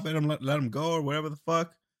fucking cop let him go or whatever the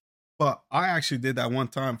fuck. But I actually did that one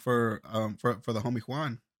time for the homie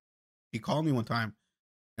Juan. He called me one time,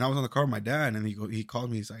 and I was on the car with my dad, and he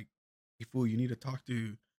called me. He's like, "Hey fool, you need to talk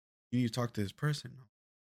to this person."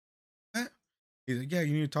 What? He's like, "Yeah,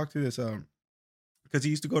 you need to talk to this because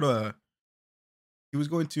he was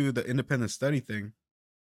going to the independent study thing,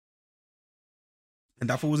 and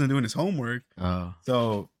that fool wasn't doing his homework. Oh,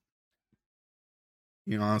 So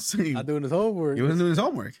You know what I'm saying? Not doing his homework. He wasn't doing his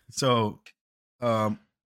homework. So,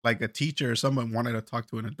 like a teacher or someone wanted to talk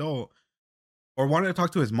to an adult or wanted to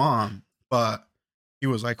talk to his mom, but he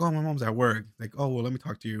was like, "Oh, my mom's at work." Like, "Oh, well, let me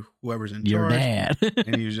talk to you, whoever's in Your charge." dad.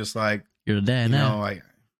 And he was just like, You're the dad "You now.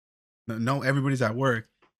 know, no, everybody's at work."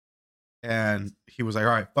 And he was like,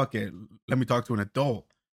 "All right, fuck it, let me talk to an adult."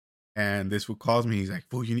 And this fool calls me. He's like,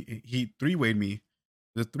 "Fool, he three-wayed me.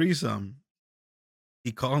 The threesome."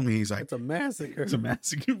 He called me. He's like, It's a massacre. "It's a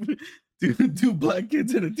massacre." Two black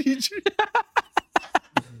kids and a teacher.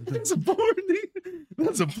 That's a porn, dude.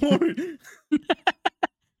 That's a porn.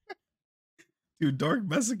 Two dark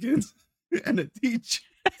Mexicans and a teacher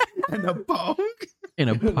and a pog. In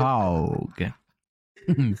a pog.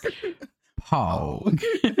 Pog.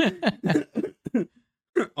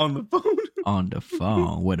 On the phone. On the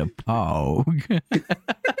phone with a pog.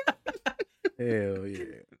 Hell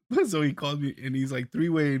yeah. So he called me and he's like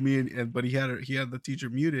three-waying me, and but he had the teacher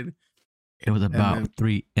muted, It was about then-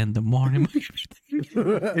 3 in the morning.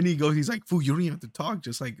 and he's like, "Fool, you don't even have to talk.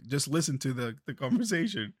 Just listen to the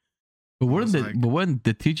conversation." But was like- wasn't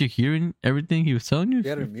the teacher hearing everything he was telling you? He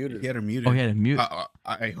had her muted. He had her muted. Oh, he had to mute. I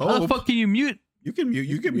How the hope fuck can you mute? you can mute.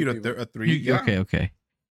 You can mute a three. You- Yeah. Okay.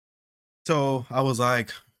 So I was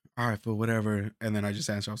like, "All right, fool, whatever." And then I just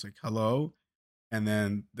answered. I was like, "Hello," and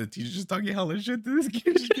then the teacher just talking hella shit to this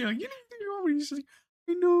kid. She's like, "You need to do your homework." She's like,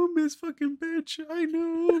 "I know, Miss fucking bitch. I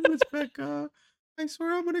know, Miss Becca. I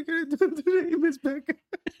swear I'm gonna get it done today, Miss Becca."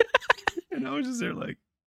 And I was just there like,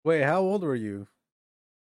 Wait, how old were you?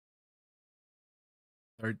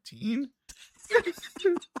 13?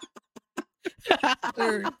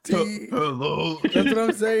 13. Hello. That's what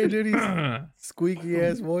I'm saying, dude. He's squeaky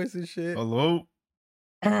ass voice and shit. Hello.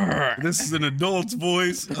 This is an adult's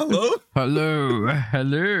voice. Hello. Hello.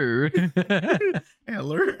 Hello.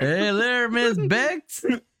 Hello. Hello, Miss Bex.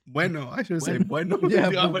 Bueno. I should say bueno. Yeah,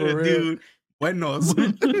 Dude, I'm for gonna real. do buenos.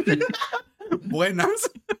 Buenas.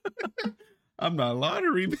 I'm not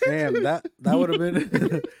lottery. Damn, that would have been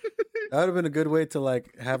that would have been a good way to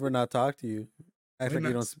like have her not talk to you. Act like you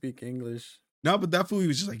don't Buenas. speak English. No, but that fool, he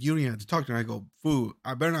was just like, "You don't even have to talk to her." I go, "Fool,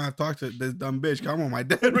 I better not have to talk to this dumb bitch. 'Cause I'm on my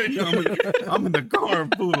dad right now. I'm in the car,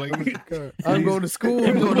 fool. Like, I'm going to school.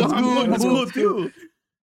 I'm I'm going to school too."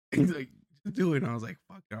 He's like, "Just do it." And I was like,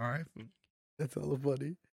 "Fuck, all right, fool." That's hella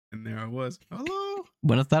funny. And there I was. Hello.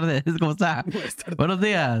 Buenas tardes. ¿Cómo está? Buenos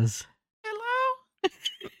días.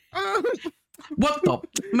 Hello. What the?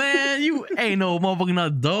 Man, you ain't no motherfucking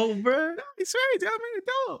adult, bro. I swear, I'm an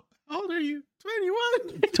adult. How old are you?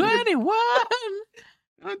 21. 21.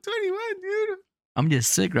 I'm 21, dude. I'm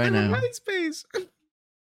just sick right I'm now. on MySpace. I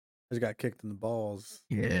just got kicked in the balls.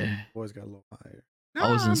 Yeah. Boys got a little higher.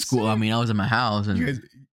 I was in I'm school. I sick. mean, I was in my house. And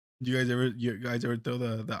You guys ever throw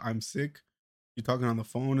the "I'm sick"? You're talking on the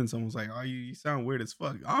phone and someone's like, "Oh, you sound weird as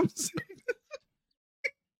fuck." I'm sick.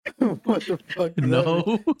 What the fuck? does that mean?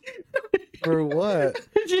 no. For what?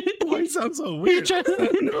 Why you sound so weird? I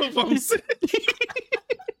don't know if I'm sick.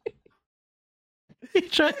 He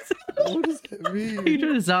tries What does that he mean?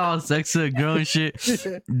 tries to sound all sexy and girl and shit.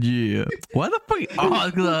 Yeah. Why the fuck?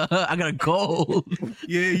 Oh, 'cause, I got a cold.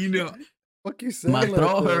 Yeah, you know, Fuck you sound My like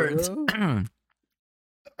throat that, hurts. bro?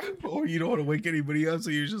 or you don't want to wake anybody up, so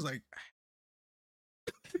you're just like,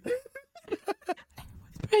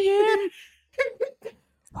 Yeah.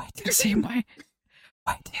 Why do you see my?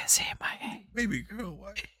 Why do you see my? "Baby girl,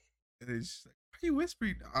 why?" And then she's like, "Why are you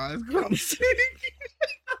whispering?" It's 'cause I'm sick.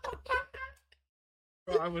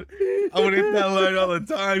 Bro, I would hit that line all the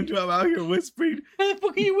time. Too. I'm out here whispering. How the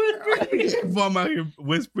fuck are you whispering? If I'm out here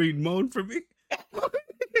whispering, moan for me.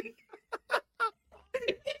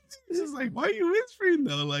 It's just like, why are you whispering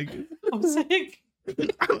though? Like, I'm sick.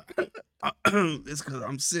 it's because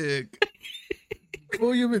I'm sick.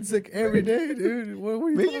 Well, you've been sick every day, dude. What were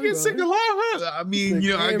you Man, you talking get about? sick a lot. Huh? I mean, Sick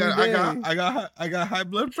you know, I got high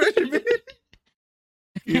blood pressure, man.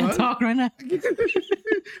 I can't What? talk right now.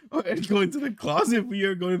 Oh, and go into the closet. We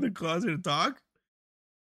are going to the closet to talk.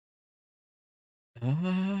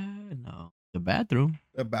 No. The bathroom.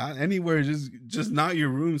 About anywhere, just not your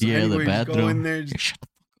room. So Yeah, the anywhere, just go in bathroom. there. Hey, Just shut the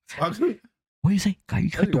talk. What do you say? God, you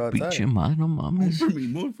Let's got go to beat outside. your mother, no Moan mames. for me,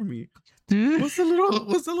 moan for me. Dude, What's the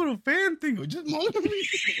little fan thing? Just moan for me.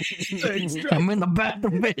 Extra. I'm in the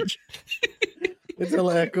bathroom, bitch. It's all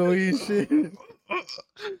echoey and shit.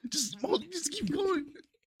 Just moan, just keep going.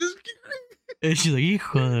 Just keep going. And she's like,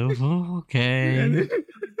 hijo de... Okay. And then-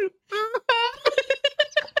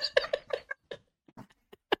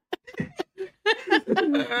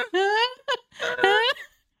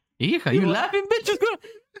 Hija, you laughing, bitch? What's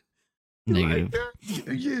going on? Negative.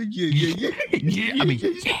 Yeah. Yeah, I mean,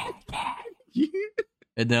 yeah.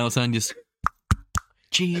 And then all of a sudden, just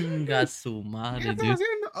Chinga su madre, ¿Qué dude. estás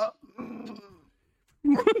haciendo?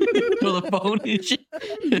 For the phone and shit.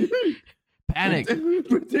 Panic.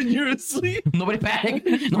 Pretend you're asleep. Nobody panic.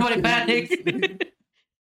 Nobody panic.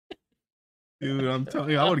 Dude, I'm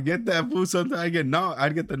telling you, I would get that food sometimes. I'd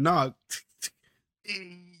get the knock.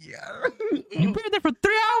 Yeah. You been there for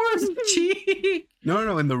 3 hours? Gee.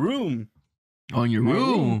 No, in the room. On your My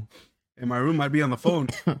room. In my room, I'd be on the phone.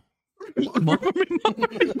 Moan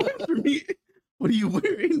for me. What are you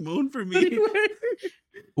wearing? Moan for me.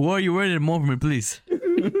 What are you wearing? More for me, please.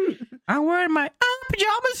 I'm wearing my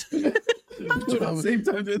pajamas. Same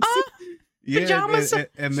time. Yeah, pajamas.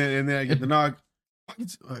 and then I get the knock.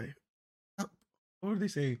 What do they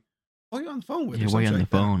say? Why are you on the phone with? Yeah, or why you on something the like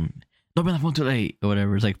that? phone? Don't be on the phone too late or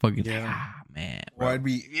whatever. It's like fucking, Yeah. man. Or Bro. I'd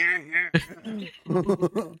be,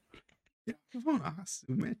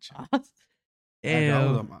 Mitch. Ew.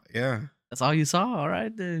 Yeah, That's all you saw? All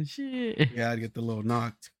right, then. Shit. yeah, I'd get the little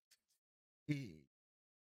knock. Sleep.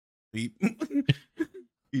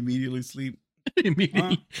 Immediately sleep.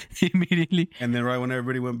 Immediately. And then right when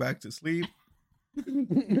everybody went back to sleep,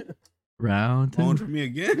 Round. moan for me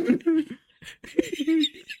again.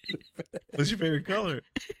 What's your favorite color?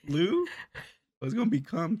 Blue? What's gonna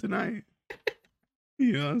become tonight?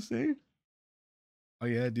 You know what I'm saying? Oh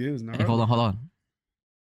yeah, dude. It's Hey, hold on.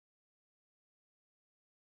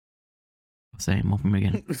 I'm saying, moan for me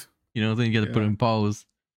again. You know what I'm saying? You got to put it in pause.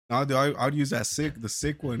 No, dude, I'd use the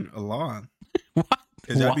sick one a lot. What?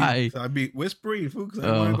 'Cause Why? I'd be whispering, food, because I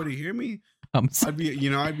don't want Oh. anybody to hear me. I'm I'd be,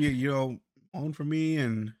 moan for me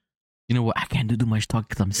and you know what? I can't do too much talk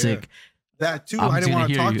because I'm sick. that too. I'm I just didn't gonna want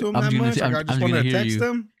to hear talk you. to them I'm that just gonna much. say- Like, I'm I just just wanted gonna to hear text you.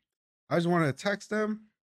 them. I just wanted to text them.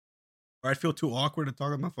 Or I'd feel too awkward to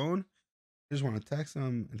talk on the phone. I just want to text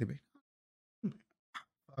them and they'd be,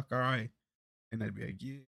 fuck, all right. And I'd be like,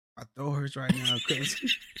 yeah, my throat hurts right now. Cause,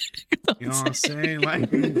 you know what I'm saying?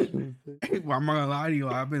 Like, well, I'm not gonna lie to you.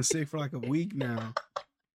 I've been sick for like a week now.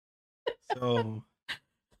 So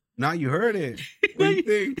now you heard it. What do you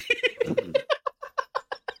think?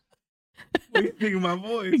 What do you think of my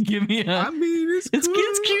voice? Give me a. I mean, it's It's cool.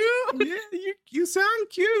 cute. Yeah, you sound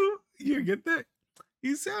cute. You get that?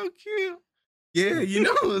 You sound cute. Yeah, you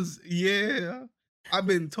know, yeah. I've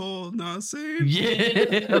been told, know what I'm saying?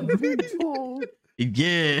 Yeah.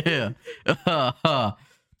 Yeah.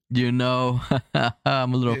 You know,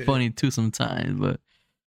 I'm a little Yeah. funny too sometimes, but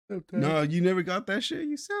No, you never got that shit.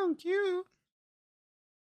 You sound cute.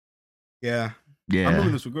 Yeah. I yeah.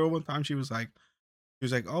 remember this girl one time. She was like,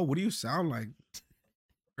 "Oh, what do you sound like?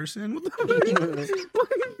 Person? What the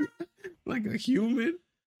like a human?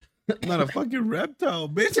 Not a fucking reptile,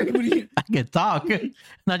 bitch. What do you, I can talk,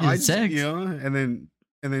 not I just sex. You know?"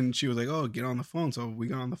 And then she was like, "Oh, get on the phone." So we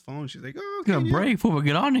got on the phone. She's like, "Oh, okay, Gonna yeah." break before we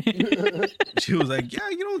get on it. She was like, "Yeah,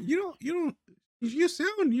 you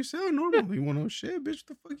sound normal. You want no shit, bitch? What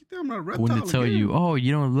the fuck you think? I'm not a reptile." When they tell again." you, oh,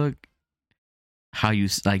 you don't look how you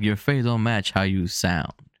like, your face don't match how you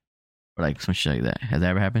sound, or like some shit like that. Has that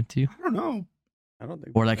ever happened to you? I don't know. I don't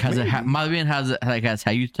think. Or like has it? Maybe. Might have been has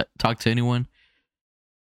how you talk to anyone?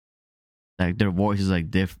 Like their voice is like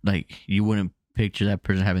like you wouldn't picture that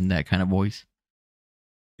person having that kind of voice.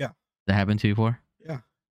 Yeah. That happened to you before? Yeah.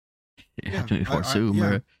 It Yeah, happened to me before I- too, yeah.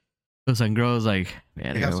 bro. Those some girls like,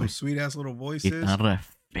 They have some sweet ass little voices. están re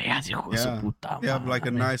feas, hijo de su Yeah. puta They have like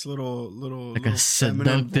a madre. nice little like little a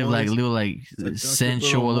feminine seductive, like voice, little, like Seductive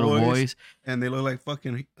sensual little little voice. voice. and they look like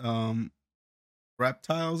fucking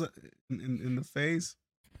reptiles in the face.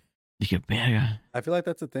 Dije, verga, I feel like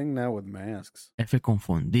that's the thing now with masks. F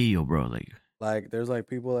confundido, bro. Like Like, there's like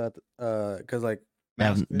people that, cause like, they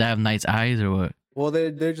have nice eyes or what? well,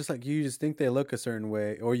 they're just like, you just think they look a certain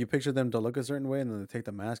way, or you picture them to look a certain way, and then they take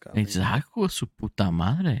the mask off. Y dices, ay, hijo de su puta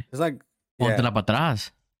madre. It's like, Póntela yeah, para atrás.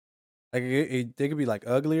 like they could be like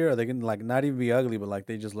uglier, or they can like not even be ugly, but like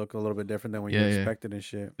they just look a little bit different than what Yeah, you yeah. expected and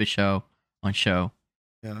shit. For show. On show.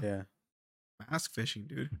 Yeah, Mask fishing,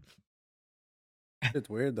 dude. it's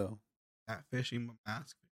weird though. Cat fishing, but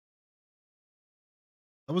mask.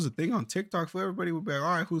 That was a thing on TikTok for everybody would be like,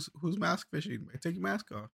 all right, who's mask fishing? Take your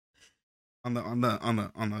mask off. On the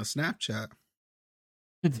Snapchat.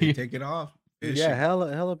 They take it off. Fishing. Yeah,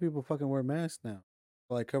 hella people fucking wear masks now,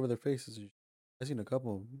 like cover their faces. I seen a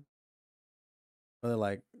couple of them. Where they're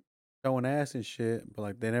like showing ass and shit, but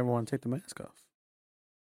like they never want to take the mask off.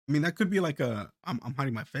 I mean, that could be like I'm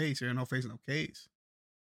hiding my face here, no face, no case.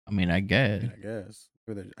 I mean, I guess. I guess.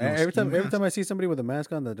 No Every ski time mask. I see somebody with a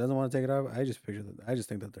mask on that doesn't want to take it off, I just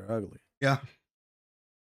think that they're ugly. Yeah.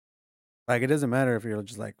 Like, it doesn't matter if you're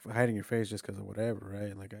just like hiding your face just because of whatever,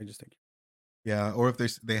 right? Like, I just think Yeah, or if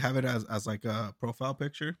they have it as like a profile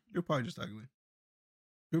picture, you're probably just ugly.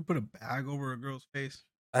 You would put a bag over a girl's face.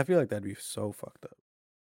 I feel like that'd be so fucked up.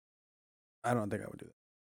 I don't think I would do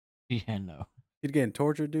that. Yeah, no. She'd getting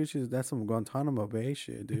tortured, dude. That's some Guantanamo Bay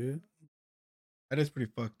shit, dude. That is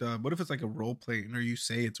pretty fucked up. What if it's like a role playing, or you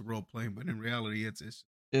say it's a role playing, but in reality, it's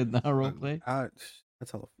It's not role play.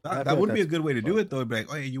 That's hella. that would be a good way to do it though. It'd be like,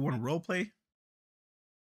 oh, yeah, you want to role play?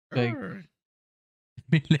 Like- Sure.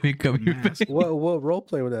 Let me cover your Mask. face. What role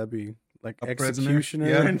play would that be? Like A prisoner? executioner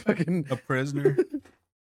Yeah. and fucking A prisoner.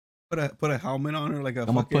 Put a helmet on her like a I'm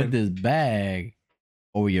gonna fucking. put this bag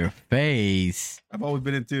over your face. I've always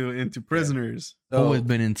been into prisoners. So, Always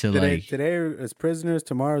been into today, like today is prisoners.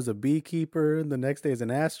 Tomorrow is a beekeeper. The next day is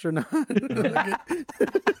an astronaut.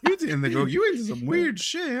 And they go, you into some weird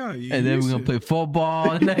shit, huh? You and then used we're gonna to- play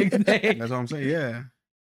football the next day. That's what I'm saying. Yeah,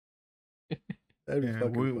 That'd be yeah.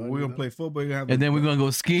 fucking We're fun, gonna you know? play football. You're gonna have And then we're gonna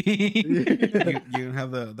go skiing. you're gonna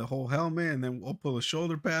have the whole helmet, and then we'll pull the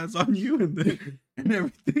shoulder pads on you, and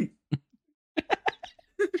everything.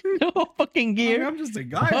 The whole fucking I mean, gear. I'm just a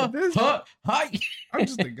guy at this. Hi. I'm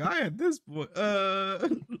just a guy at this point.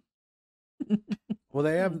 Well,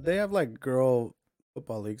 they have like girl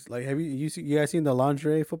football leagues. Like, have you guys seen the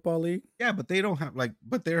lingerie football league? Yeah, but they don't have like,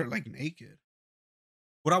 but they're like naked.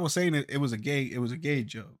 What I was saying, it was a gay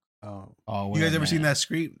joke. Oh, Oh, You guys ever seen that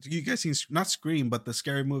Scream? You guys seen not Scream, but the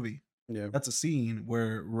Scary Movie? yeah. That's a scene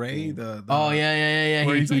where Ray, the Oh yeah.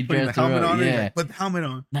 where he's like putting the dressed her helmet up, on her. Yeah. Like, put the helmet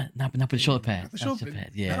on. Not put the shoulder pad. Not the Not shoulder shoulder pad.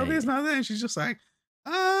 pad. Yeah. No, it's not that. She's just like,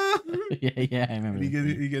 ah. Yeah. I remember. And that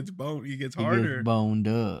scene. he gets boned. He gets He harder gets boned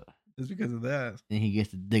up. just because of that. Then he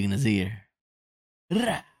gets the dig in his ear.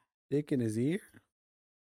 That's Dick in his ear.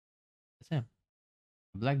 him.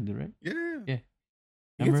 The black dude, right? Yeah. Yeah.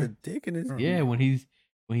 He gets a Remember? dick in his ear. Yeah, when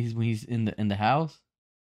he's in the house,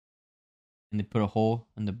 and they put a hole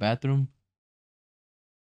in the bathroom.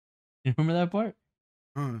 You remember that part?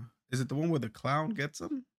 Huh. Is it the one where the clown gets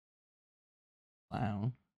him?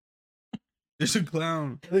 Clown. There's a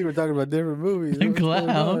clown. I think we're talking about different movies. The What's going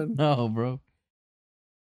clown? on? No, bro.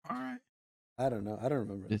 All right. I don't know. I don't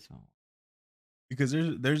remember. This one. Because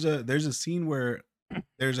there's a scene where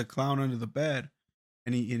there's a clown under the bed,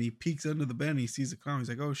 and he peeks under the bed and he sees the clown. He's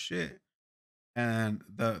like, oh shit. And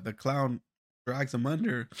the clown drags him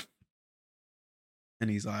under, and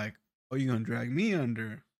he's like, oh, you gonna drag me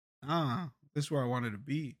under? This is where I wanted to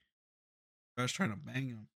be. I was trying to bang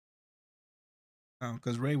him.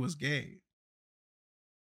 Because Ray was gay.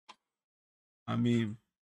 I mean,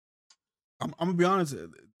 I'm gonna be honest.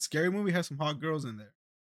 Scary Movie has some hot girls in there.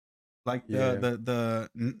 Like Yeah.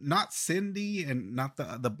 not Cindy and not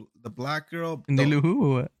the black girl. And they The, look who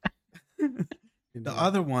or what? the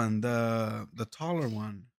other one, the taller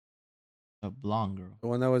one. A blonde girl. The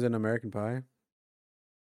one that was in American Pie,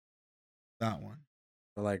 That one.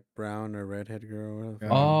 the like brown or redhead girl. Whatever the Yeah.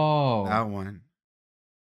 fuck. Oh. That one.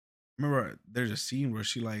 Remember, there's a scene where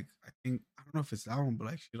she like, I don't know if it's that one, but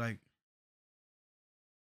like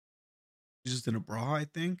she's just in a bra. I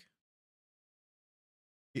think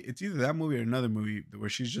it's either that movie or another movie where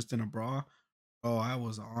she's just in a bra. Oh, I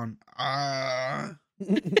was on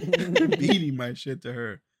beating my shit to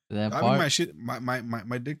her. That I mean, part. my shit,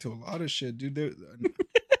 my dick to a lot of shit, dude.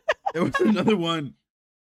 There was another one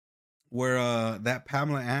where that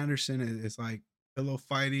Pamela Anderson is like pillow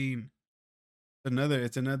fighting.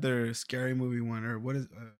 It's another scary movie one, or what is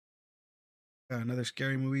another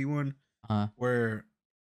scary movie one Uh-huh. or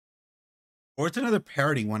it's another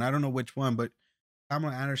parody one. I don't know which one, but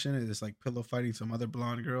Pamela Anderson is like pillow fighting some other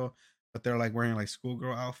blonde girl, but they're like wearing like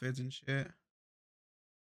schoolgirl outfits and shit.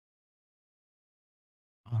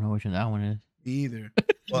 I don't know which one that one is. Me either.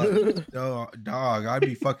 But dog, I'd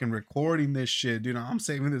be fucking recording this shit, dude. I'm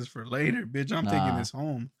saving this for later, bitch. I'm taking Nah. this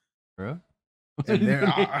home. Bro? And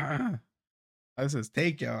there, this is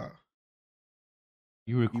takeout.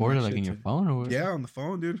 You recorded like shit in your too. phone or what? Yeah, on the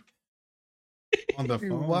phone, dude. On the You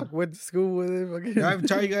phone. went to school with it. Fucking... Did I ever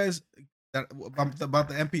tell you guys that about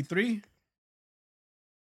the MP3?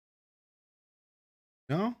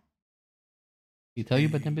 No? You tell you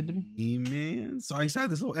about the MP3? Hey, man. So I used to have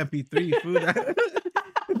this little MP3 food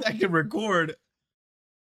that could record.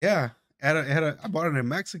 Yeah. I bought it in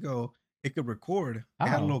Mexico. It could record. It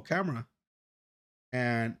had a Oh. little camera.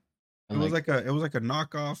 And it Like was like a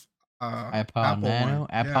knockoff iPod Apple Nano? one.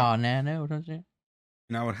 iPod Yeah. Nano or something?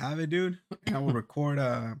 And I would have it, dude. And I would record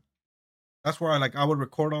that's where I would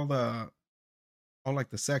record all the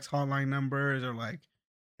sex hotline numbers or like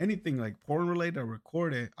anything like porn related. I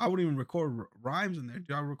record it. I wouldn't even record rhymes in there.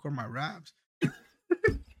 Dude, I would record my raps.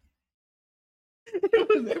 It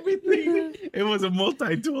was everything. It was a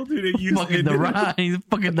multi-tool, dude. It used Fucking it, the rhymes.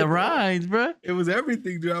 Fucking the rhymes, bro. It was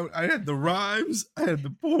everything, dude. I had the rhymes. I had the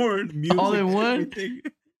porn, music, All in one? everything.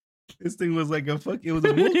 This thing was like a fuck. It was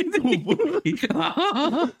a multiple.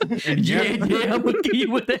 Yeah, I'm gonna kill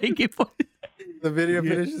you with the AK-47. The video Yeah.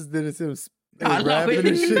 finishes, then it's him I love rapping it.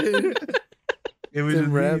 and shit. It was Tim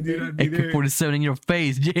just Rap, me, dude. I'd be there. AK-47 in your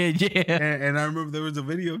face. Yeah, yeah. And I remember there was a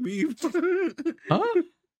video of me. Huh?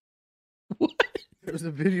 There's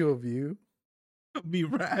a video of you. me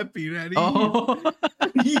rapping at Oh.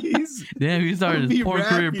 ease. Damn, you started Me his porn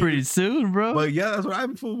career rapping. pretty soon, bro. But yeah, that's what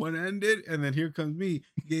happened for one ended, and then here comes me.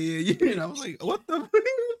 Yeah. And I was like, what the?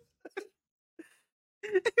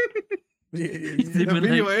 He's The even,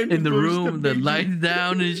 video like, ended in the with room, the picture. lights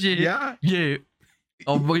down and shit. Yeah, Yeah.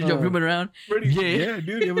 Oh, boy, you're Oh. moving around. pretty. Yeah. Yeah,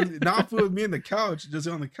 dude. It was not with me on the couch, just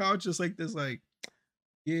on the couch, just like this, like,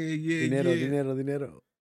 yeah, Dinero.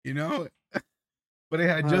 you know. But it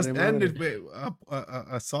had Madre, just madre. ended. But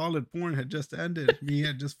a solid porn had just ended. Me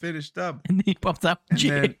had just finished up. And then he pops out. And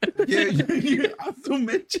Yeah. then, yeah, I still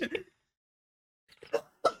mention.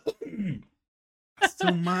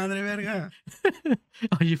 Su madre verga.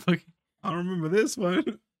 Oh, you fucking I don't remember this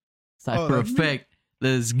one. cypher that's me. effect.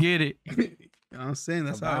 Let's get it. You know what I'm saying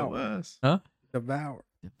that's how it was. Devour.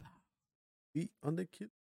 Eat on the kid.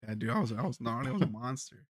 Yeah, dude, I was gnarly. I was a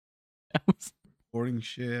monster. That was Recording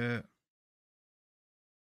shit.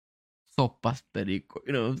 sopas perico.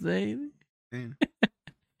 You know what I'm saying? Man.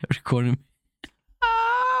 Recording.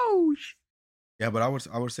 Ouch. Yeah, but I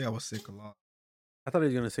would say I was sick a lot. I thought he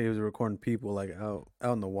was gonna say he was recording people like out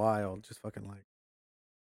in the wild, just fucking like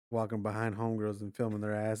walking behind homegirls and filming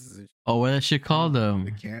their asses and shit. Oh, what that shit called?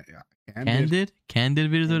 The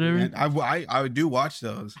Candid videos or whatever. And I do watch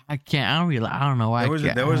those. I can't. I don't know why.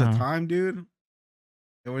 There was a time, dude.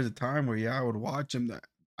 There was a time where I would watch him. That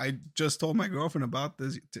I just told my girlfriend about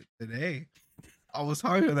this today. I was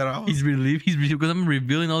telling her that He's relieved. He's relieved because I'm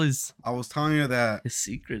revealing all his I was telling her that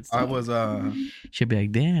secrets. I was She'd be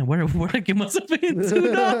like, "Damn, where I get myself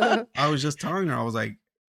into?" I was just telling her, I was like,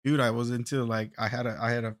 dude, I was into like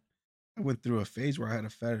I went through a phase where I had a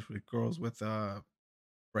fetish with girls with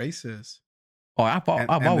braces. Oh, I bought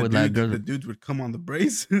the with that dudes, girl. the dudes would come on the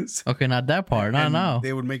braces. Okay, not that part. and No.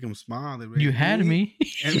 They would make them smile. They'd be You like, had "Ooh." me.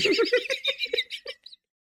 And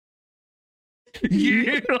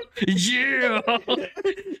yeah.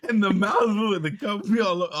 and the mouth would the company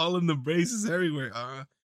all in the braces everywhere.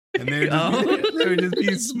 And they would just, Oh. they would just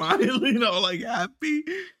be smiling, all like happy,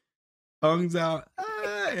 tongues out,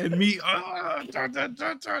 and me. Ta, ta,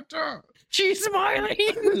 ta, ta, ta. She's smiling.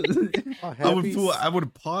 All I would happy. I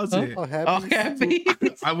would pause it. All Oh, happy. happy.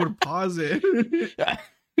 I would pause it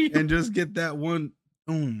and just get that one.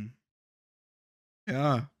 Boom.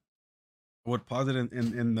 Yeah, I would pause it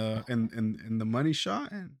in the money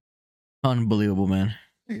shot, and Unbelievable, man.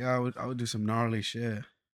 yeah, I would do some gnarly shit.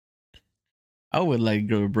 I would like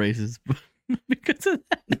girl with braces because of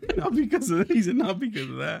that. Not because of the reason, not because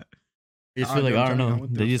of that. I just Nah, feel like, dude, I I'm don't telling you, I know.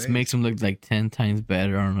 went They through a just phase. makes them look like 10 times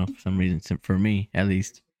better. I don't know, for some reason. For me, at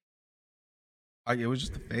least. It was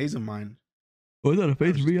just a phase of mine. Oh, not a It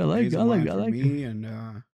face was for me. just I a like phase it. I of like mine it. I for like it. me, and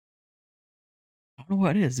I don't know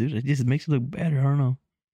what it is, dude. It just makes it look better. I don't know.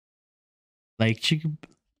 Like, she could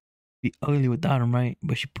be ugly without them, right?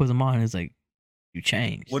 But she puts them on, and it's like, you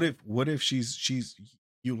change. what if she's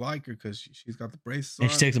you like her because she's got the braces on?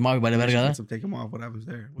 And she takes them off, vale and she verga. lets them take them off. What happens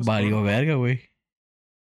there? What's the Valió protocol? verga, güey.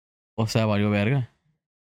 O sea, valió verga.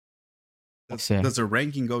 O sea, Does the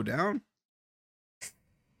ranking go down?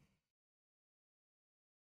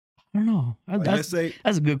 I don't know. Like, That's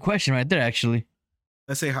a good question right there, actually.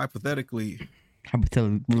 let's say hypothetically,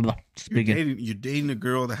 Speaking. you're dating a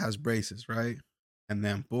girl that has braces, right? And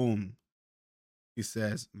then boom, he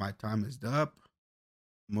says, "My time is up.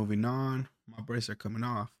 Moving on. My braces are coming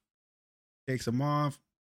off." Takes them off.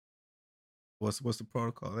 What's the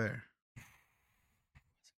protocol there?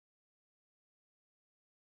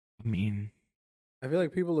 I mean, I feel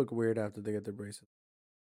like people look weird after they get their braces.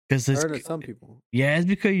 because I it's heard of some people. yeah, it's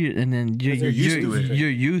because you and then you're Because they're used to it. You're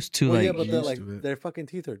used to Well, like yeah, but they're used like to it. their fucking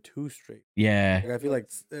teeth are too straight. yeah. Like, I feel like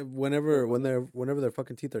whenever their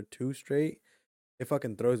fucking teeth are too straight, it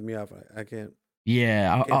fucking throws me off. I can't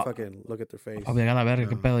Yeah, fucking look at their face. I'll be like, a la verga,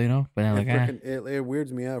 qué pedo, you know? But then It, like, freaking, it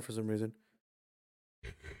weirds me out for some reason.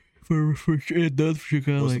 for sure, it does for sure.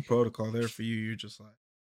 Kind of What's like, the protocol there for you? You're just like,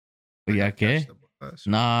 but yeah, I gotta catch okay. the bus.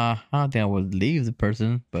 Nah, I don't think I would leave the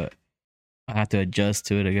person, but I have to adjust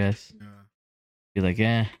to it, I guess. Yeah. Be like,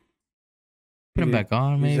 yeah, put him You- back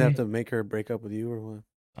on, You maybe. just have to make her break up with you or what?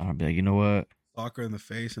 I'll be like, you know what? Sock her in the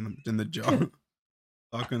face and in the jaw.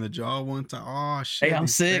 Sock her in the jaw one time. Oh shit! I'm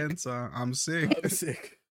these sick. fence, I'm sick. I'm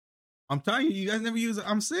sick. I'm telling you, you guys never use it.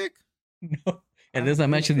 I'm sick. No. And I this,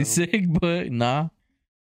 I'm think actually so. sick, but nah.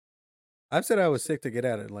 I've said I was sick to get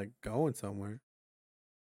at it, like going somewhere.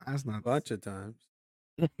 That's not A bunch of times.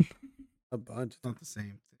 A bunch. not the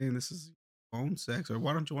same thing. This is phone sex. Or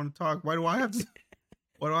why don't you want to talk? Why do I have to?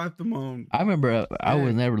 Why do I have to moan? I remember I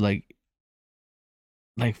was never like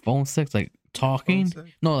phone sex, like talking. Phone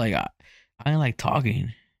sex? No, like I didn't like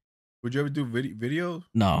talking. Would you ever do video?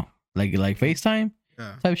 No, like FaceTime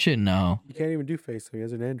Yeah. type shit. No, You can't even do FaceTime. He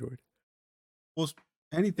has an Android. Well,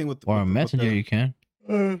 anything with or a with messenger you can.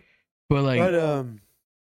 But like, But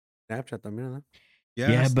Snapchat también, ¿no?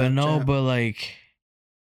 yeah, but no, Snapchat. but like,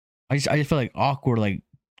 I just feel like awkward, like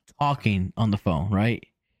talking on the phone, right?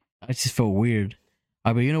 I just feel weird.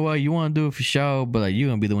 I mean, you know what? You want to do it for show, but like, you're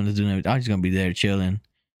gonna be the one that's doing it. I'm just gonna be there chilling,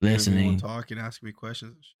 listening. Talking, asking me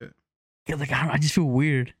questions and shit. Yeah, like I just feel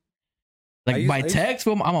weird. Like by text,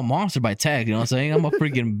 well, I'm a monster by text. You know what I'm saying? I'm a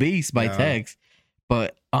freaking beast by Yeah. text.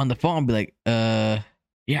 But on the phone, I'll be like, yeah,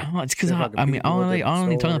 it's because Yeah, I mean, people with I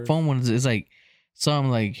only talk on the stores. phone when it's like some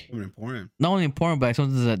like Something important. not only important, but like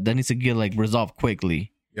something that needs to get like resolved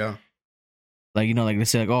quickly. Yeah. Like, you know, like they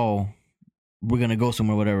say, like, oh, we're gonna go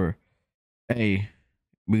somewhere, whatever. Hey,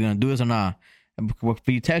 we're gonna do this or not. And if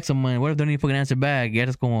you text someone, what if they don't even fucking answer back? Yeah,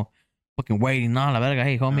 just going fucking waiting. Nah, la verga.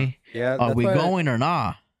 Hey, homie, Yeah. are that's we why- going or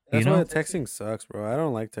not? That's You why know? texting sucks, bro. I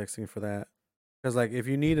don't like texting for that. Because like, if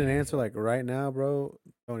you need an answer like right now, bro,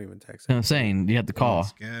 don't even text. You know what I'm saying? You have to call.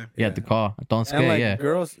 Scared. You have to call. Don't And scare. like Yeah.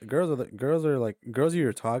 girls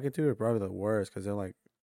you're talking to are probably the worst because they're like,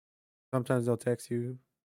 sometimes they'll text you,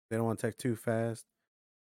 they don't want to text too fast,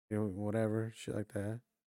 you know, whatever shit like that.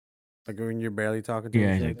 Like when you're barely talking to Yeah,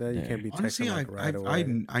 them, shit like like that, you that. can't be texting Honestly, like right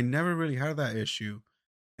away. I never really had that issue,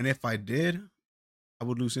 and if I did, I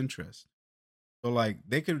would lose interest. So like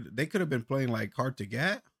they could have been playing like hard to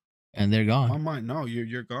get. And they're I gone. might no,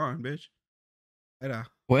 you're gone, bitch. Era,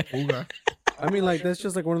 What? fuga. I mean, like that's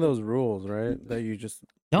just like one of those rules, right? That you just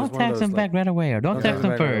Don't It's one of text those, them back like- right away, or don't Don't text text them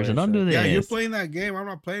them back right first, and away, don't do shit. this. Yeah, you're playing that game. I'm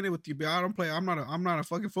not playing it with you, but I don't play. I'm not a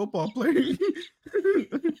fucking football player.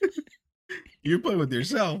 You're playing with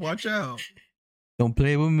yourself. Watch out. Don't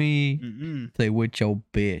play with me. Mm-mm. Play with your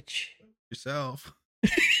bitch. Yourself.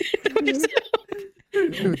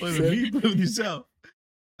 Don't play with me. Play with yourself.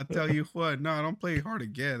 I tell you what. No, I don't play hard to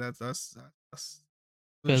get. That's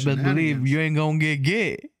Because best believe you ain't gonna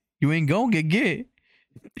get. You ain't gonna get.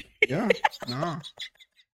 Yeah. No.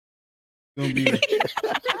 Gonna be.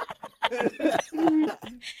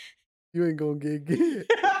 you ain't gonna get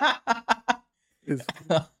It's-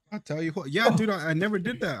 I tell you what. Yeah, dude. I never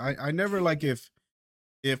did that. I never like if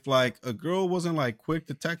like a girl wasn't like quick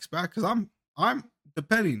to text back because I'm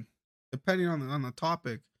depending on the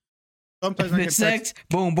topic. Sometimes I can It's text. sex.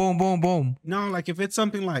 Boom, boom, boom, boom. No, like if it's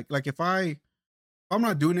something like if I'm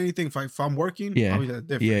not doing anything, if I'm working, Yeah. obviously that's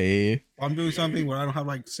different. Yeah. If I'm doing something where I don't have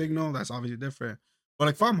like signal, that's obviously different. But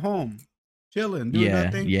like if I'm home, chilling, doing Yeah,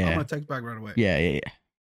 nothing, yeah. I'm gonna text back right away. Yeah.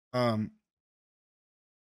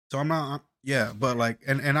 So I'm not. Yeah, but like,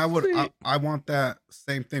 and I would, I want that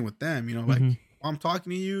same thing with them. You know, like Mhm. if I'm talking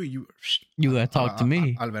to you, You gotta talk to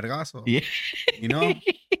me. Al vergazo. Yeah. You know,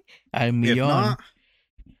 Al if millón. not,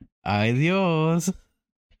 Ay Dios.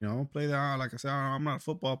 you know, play that. Like I said, I'm not a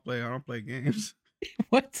football player. I don't play games.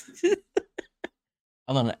 What?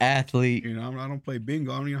 I'm not an athlete. You know, I don't play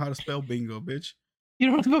bingo. I don't even know how to spell bingo, bitch.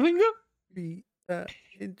 You don't spell bingo?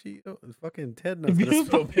 B-I-N-G-O. Fucking Ted knows how to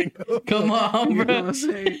spell bingo. Come on, You know bro. what I'm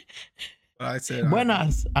saying? But I said,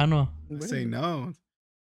 Buenas. I know. I say no.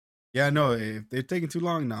 Yeah, no. If they're taking too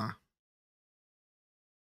long, nah.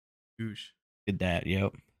 Goosh. Good dad.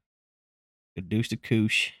 Yep. Good douche to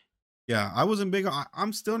koosh. Yeah, I wasn't big.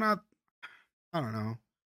 I'm still not. I don't know.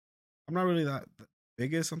 I'm not really that the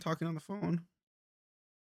biggest on talking on the phone,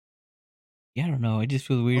 Yeah, I don't know. It just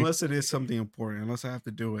feels weird. unless it is something important. Unless I have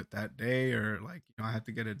to do it that day or like I have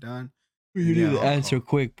to get it done. You Yeah, need to I'll answer call.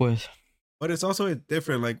 quick, pues. But it's also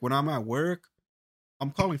different. Like when I'm at work,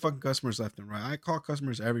 I'm calling fucking customers left and right. I call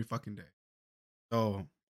customers every fucking day, so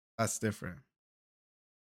that's different.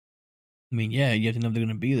 I mean, yeah, you have to know if they're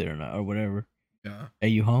gonna be there or not, or whatever. Yeah. Hey,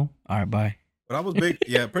 you home? All right, bye. But I was big,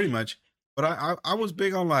 yeah, pretty much. But I was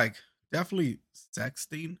big on like definitely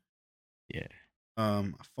sexting. Yeah.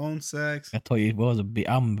 Phone sex. I told you, I was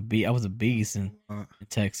a I was a beast in Uh,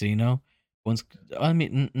 texting. You know, once I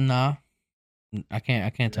mean, nah, I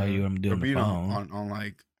can't tell you what I'm or doing on the being phone. on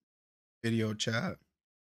like video chat.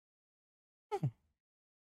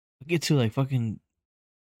 I get to like fucking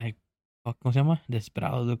like ¿cómo se llama?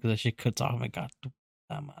 Desesperado, because that shit cuts off. My God, tu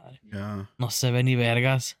puta madre. Yeah. No se ve ni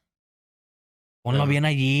vergas. Ponlo Yeah. bien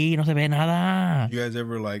allí, no se ve nada. You guys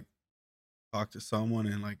ever like talk to someone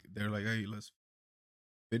and like they're like, hey, let's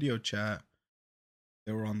video chat.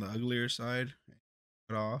 They were on the uglier side.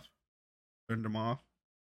 Cut off. Turned them off.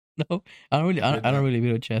 No, I don't really. I Did don't that. really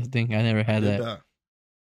video chat thing. I never had Did that. that.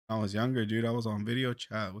 When I was younger, dude. I was on video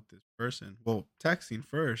chat with this person. Well, texting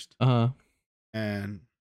first, and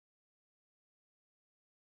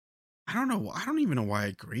I don't know. I don't even know why I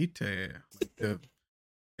agreed to it.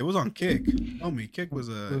 It was on Kick. Tell me, Kick was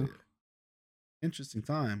a interesting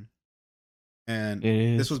time, and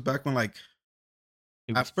It this is. was back when like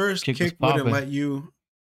It at was- first Kick Kick, was wouldn't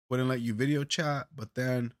popping. let you video chat, but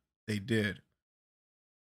then they did.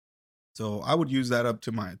 So I would use that up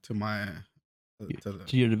to my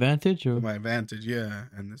to your advantage, or my advantage, yeah.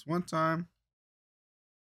 And this one time,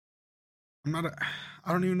 I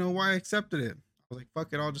don't even know why I accepted it. I was like,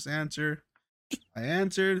 fuck it, I'll just answer. I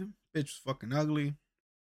answered. Bitch was fucking ugly.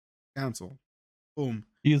 Cancel. Boom.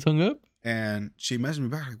 you just hung up? And she messaged me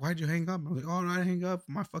back like, why'd you hang up? I was like, oh no, I didn't hang up.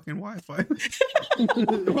 My fucking Wi-Fi.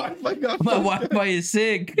 Wi-Fi got My fucked Wi-Fi up. is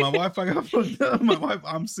sick. My Wi-Fi got fucked up.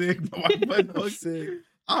 I'm sick. My Wi-Fi fucked Sick.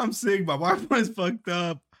 I'm sick. My Wi-Fi is fucked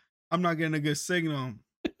up. I'm not getting a good signal.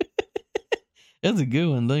 That's a good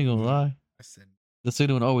one. They ain't gonna lie. I said, The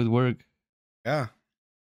signal would always work. yeah.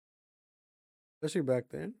 Especially back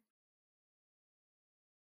then.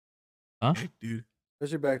 Huh? Hey, dude.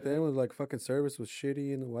 Especially back then when like fucking service was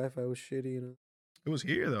shitty and the Wi-Fi was shitty. And It was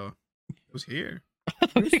here though. It was here.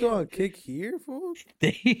 you're still on Kick here, fool?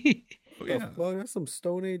 They- Oh, The yeah. fuck? That's some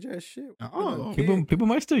Stone Age ass shit. Oh. people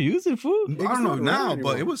might still use it, fool. I It's don't know not now, around but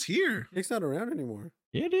it anymore. was here. Kick's not around anymore.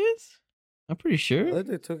 Yeah, it is. I'm pretty I sure. thought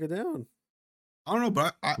they took it down. I don't know,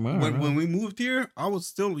 but Wow, when wow. we moved here, I was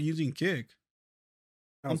still using Kick.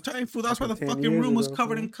 I'm telling you, fool, that's why the fucking 10 fucking years room was ago,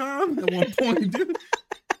 covered fool. in cum at one point, dude.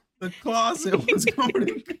 The closet was covered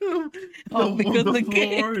in cum. Oh, because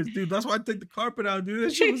the floors, dude. That's why I took the carpet out, dude.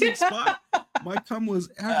 That shit was expired. My cum was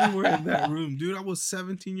everywhere in that room, dude. I was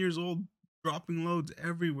 17 years old, dropping loads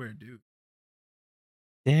everywhere, dude.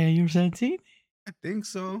 Yeah, you were 17? I think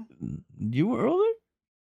so. You were older?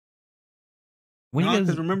 When No, you because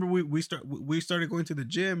guys... remember we started going to the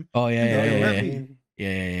gym. Oh, yeah, Yeah, yeah, let yeah. me-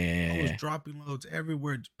 Yeah. I was dropping loads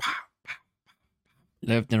everywhere. Just pow, pow.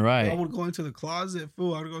 Left and I right. would go into the closet,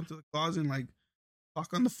 fool. I would go into the closet and like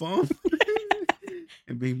talk on the phone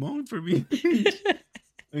and be moaned for me.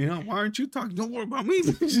 You know, why aren't you talking? Don't worry about me.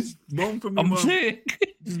 Just moan for me. I'm Mom.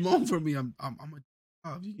 sick. Just moan for me. I'm a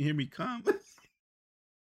job. You can hear me come.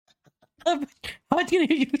 How's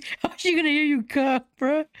she gonna hear you cough,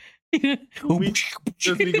 bro? Me-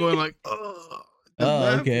 Just me going like, oh.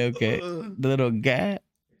 Oh, okay. The little guy.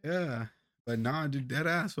 Yeah, but nah, dude, dead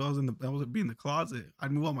ass. So I was be in the closet.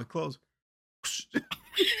 I'd move all my clothes.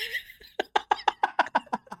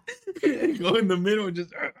 Go in the middle and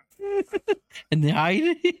just. And then hide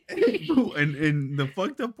it. and the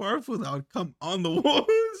fucked up part was I would come on the walls.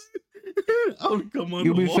 I would come on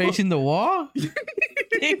You'll the be walls. facing the wall?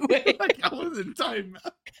 Big way. Like I was in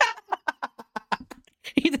timeout.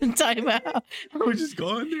 He's in timeout. I would just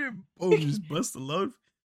go in there, boom, just bust the load,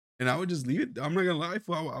 and I would just leave it. I'm not gonna lie,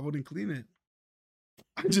 fool, I wouldn't clean it.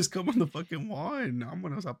 I just come on the fucking wall, and I'm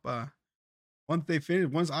gonna stop. Once they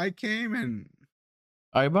finished, once I came, and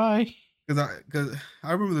All right, bye. because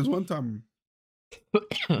I remember this one time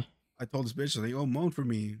I told this bitch like, "Oh, moan for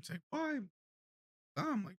me." It's like, "Why?"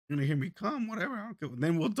 I'm like, "You're gonna hear me come, whatever." I don't care.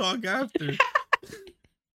 Then we'll talk after.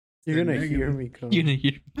 You're The gonna hear negative. me come. You know,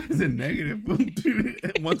 you It's a negative.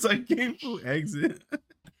 Dude. Once I came through exit.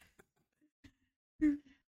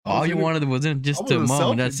 all you wanted wasn't just to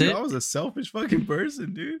moan. That's it. I was a selfish fucking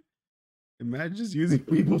person, dude. Imagine just using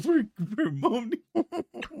people for moaning.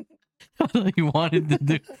 You wanted to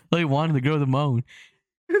do. You wanted the girl to moan.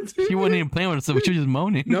 She wasn't even playing with herself. She was just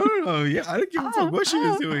moaning. No. Yeah, I didn't give a fuck what she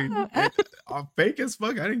was doing. I'm fake as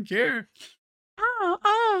fuck. I didn't care.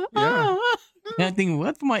 Yeah. And I think,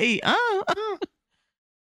 what's my eight?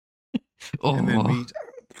 And then Oh, me.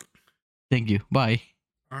 thank you. Bye.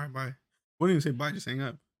 All right, bye. Wouldn't even say bye. Just hang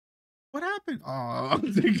up. What happened? Oh,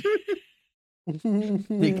 I'm thinking.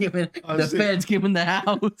 I was The feds came in the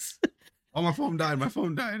house. Oh, my phone died. My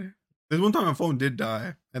phone died. There's one time my phone did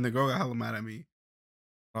die, and the girl got hella mad at me.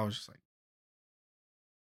 I was just like,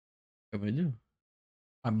 What do I do?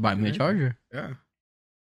 I buy me a charger. yeah.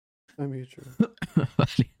 I mean, true.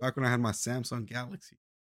 Back when I had my Samsung Galaxy,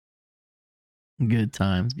 Good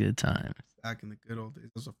times, good times. back in the good old days,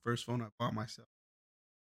 it was the first phone I bought myself.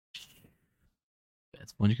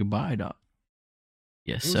 Best one you could buy, dog.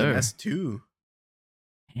 Yes, It was sir. an S2.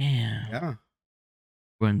 Damn. Yeah,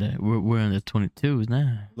 We're in the 22s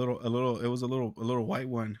now. it was a little white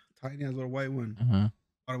one, tiny ass little white one. Uh-huh.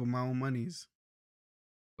 Bought it with my own monies.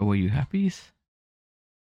 But were you happies?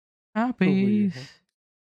 were you Happies. happy?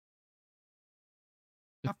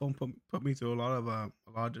 That phone put me through a lot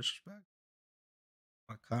of disrespect,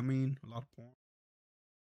 lot of coming, a lot of porn.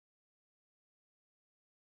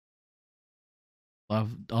 A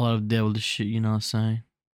lot of devilish shit, you know what I'm saying?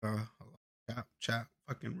 A lot of chat,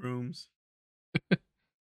 fucking rooms.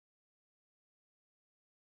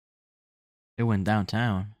 It went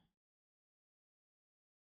downtown.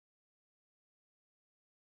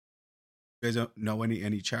 You guys don't know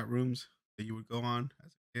any chat rooms that you would go on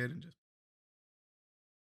as a kid and just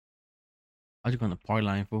I was just going to the party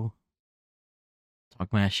line, fool.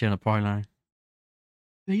 Talk my shit on the party line.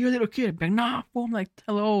 Hey, you're a little kid. Be like, nah, fool, I'm like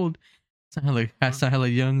hella old. I sound hella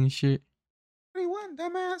young and shit. 21,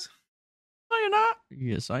 dumbass. No, you're not.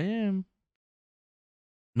 Yes, I am.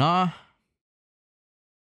 Nah.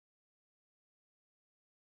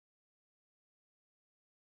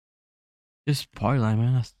 Just party line,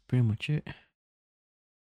 man. That's pretty much it.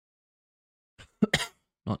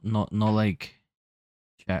 not like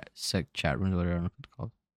chat rooms or whatever I don't know what it's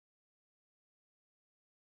called.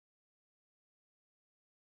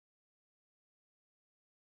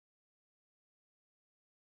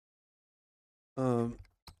 You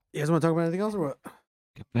guys want to talk about anything else or what?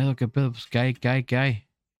 Que pedo, pues, guy.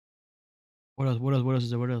 What else? What's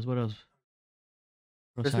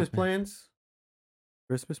Christmas happening? plans?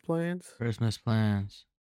 Christmas plans? Christmas plans.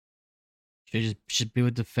 Should be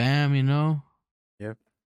with the fam, you know? Yep.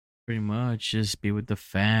 Pretty much. Just be with the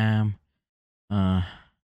fam.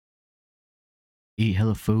 Eat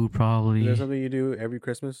hella food probably. Is there something you do every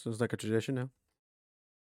Christmas? It's like a tradition now?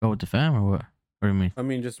 Go with the fam or what? What do you mean? I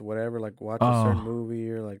mean, just whatever, like watch a certain Oh. movie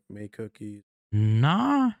or like make cookies.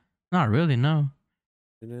 Nah. Not really, no.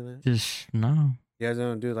 You know that? Just no. You guys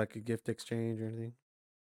don't do like a gift exchange or anything?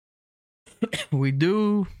 We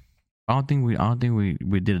do. I don't think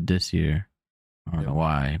we did it this year. I don't Yeah. know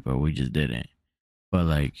why, but we just didn't. But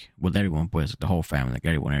like with everyone, pues the whole family, like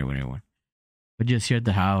everyone. But just here at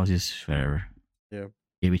the house, just whatever. Yeah.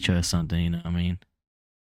 Give each other something, you know what I mean?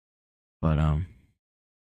 But no.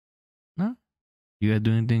 You guys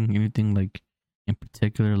do anything like in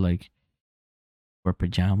particular, like wear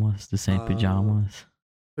pajamas, the same pajamas.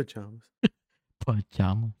 Pajamas.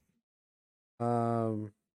 Pajamas.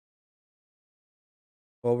 Well,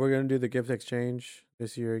 we're gonna do the gift exchange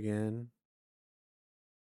this year again.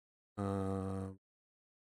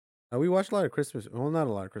 We watch a lot of Christmas. Well, not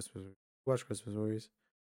a lot of Christmas. We watch Christmas movies.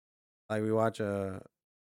 Like we watch Home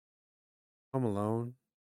Alone.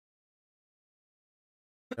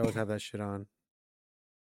 I always have that shit on.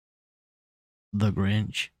 The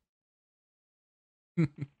Grinch. I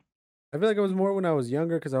feel like it was more when I was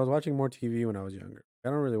younger because I was watching more TV when I was younger. I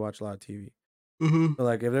don't really watch a lot of TV. Mm-hmm. But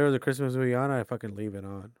like if there was a Christmas movie on, I fucking leave it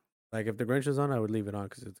on. Like if The Grinch was on, I would leave it on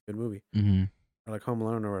because it's a good movie. Mm-hmm. Or like Home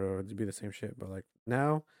Alone or whatever, it'd be the same shit. But like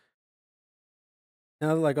now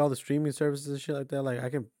that like all the streaming services and shit like that, like I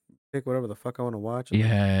can pick whatever the fuck I want to watch. And, like,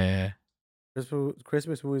 Yeah.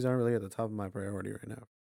 Christmas movies aren't really at the top of my priority right now.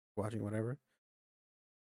 Watching whatever.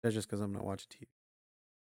 That's just because I'm not watching TV.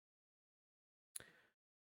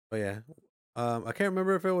 But yeah, I can't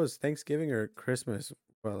remember if it was Thanksgiving or Christmas,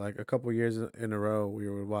 but like a couple years in a row, we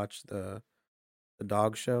would watch the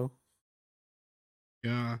dog show.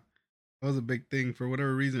 Yeah, that was a big thing for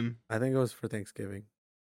whatever reason. I think it was for Thanksgiving.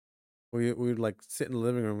 We would like sit in the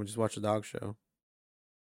living room and just watch the dog show.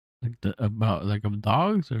 Like of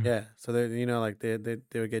dogs or Yeah, so they like they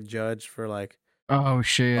would get judged for like oh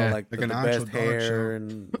shit, yeah. like Like the an actual best dog hair show.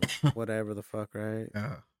 and whatever the fuck, right?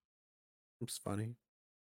 Yeah, It's funny.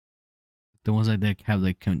 The ones like that have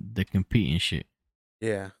like they compete and shit.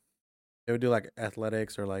 Yeah, they would do like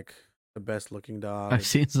athletics or like the best looking dog. I've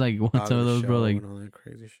seen like one dog some of the those, bro. show Like and all that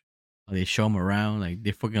crazy shit. they show them around, like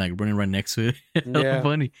they fucking like running right next to it. Yeah.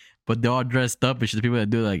 Funny, but they're all dressed up and shit. The people that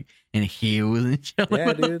do like in heels and shit. Like, Yeah,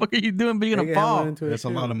 what the dude. fuck are you doing? But you're They gonna get hella fall. into it, there's a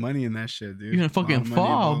too. lot of money in that shit, dude. You're gonna A lot fucking of money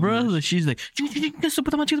fall, involved in bro. that Like, shit. she's like, A lot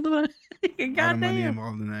of money goddamn.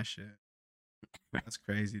 involved in that shit. That's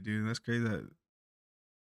crazy, dude. That's crazy. That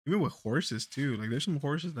even with horses too. Like, there's some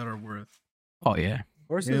horses that are worth. Oh yeah,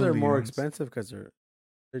 Horses are more Millions. expensive because they're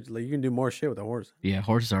like you can do more shit with a horse. yeah.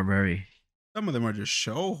 Horses are very. Some of them are just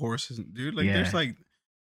show horses, dude. Like, Yeah. there's like,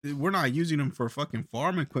 we're not using them for fucking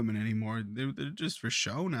farm equipment anymore. They're just for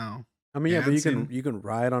show now. I mean, yeah, but Dancing. you can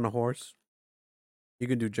ride on a horse. You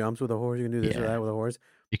can do jumps with a horse. You can do this or Yeah. that with a horse.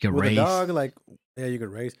 You can With race. a dog, like yeah, you can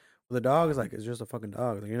race. With a dog, it's just a fucking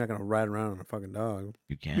dog. Like you're not gonna ride around on a fucking dog.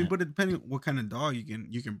 You I mean, can't. but depending on what kind of dog you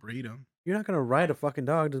can breed them. You're not gonna ride a fucking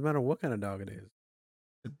dog. Doesn't matter what kind of dog it is.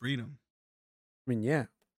 Breed them. I mean, yeah,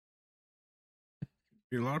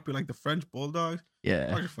 A lot of people like the French bulldogs. Yeah,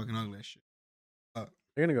 Dogs are fucking ugly as shit.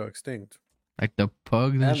 they're gonna go extinct. like the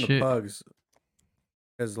pugs and And shit. the pugs.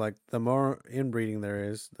 Because like the more inbreeding there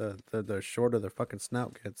is, the shorter their fucking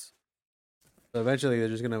snout gets. So eventually they're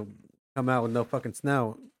just gonna come out with no fucking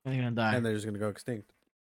snout, They're gonna die. and they're just gonna go extinct.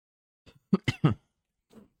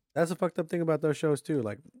 That's the fucked up thing about those shows too.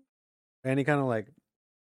 Like any kind of like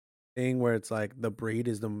thing where it's like the breed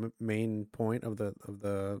is the main point of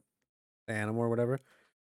the animal or whatever.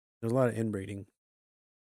 There's a lot of inbreeding.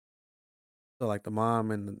 So like the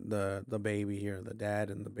mom and the baby here, the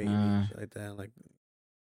dad and the baby, shit like that. Like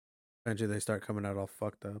eventually they start coming out all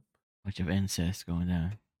fucked up. Bunch of incest going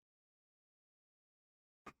down.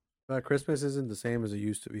 But Christmas isn't the same as it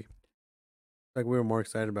used to be. Like we were more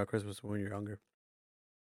excited about Christmas when we were younger.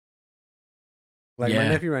 Like my Yeah.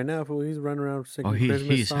 nephew right now, fool, he's running around singing Oh, Christmas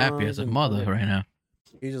he's happy as songs a and mother fucking- right now.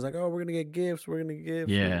 He's just like, oh, we're gonna get gifts. We're gonna get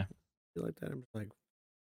gifts. Yeah. and shit like that. I'm just like,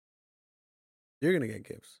 you're gonna get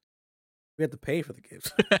gifts. We have to pay for the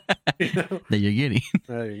gifts. You know? That you're getting.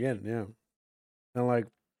 You're getting, yeah. And like,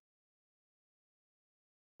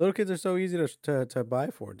 little kids are so easy to buy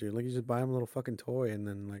for, dude. Like you just buy them a little fucking toy, and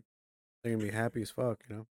then like they're gonna be happy as fuck,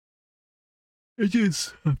 you know. I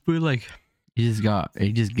feel like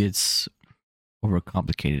it just gets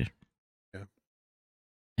overcomplicated. Yeah.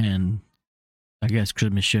 And I guess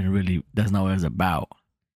Christmas that's not what it's about.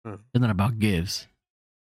 Huh. It's not about gifts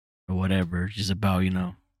or whatever. It's just about,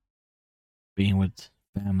 being with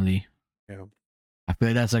family. Yeah. I feel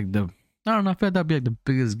like that's like I don't know, I feel like that'd be like the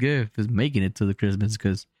biggest gift is making it to the Christmas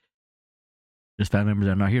because there's family members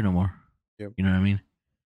that are not here no more. Yep. You know what I mean?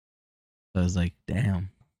 So it's like, damn.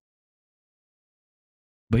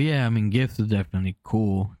 But yeah, I mean, gifts is definitely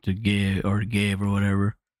cool to give or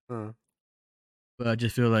whatever. Huh. But I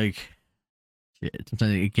just feel like shit,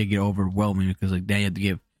 sometimes it can get overwhelming because like, damn, you have to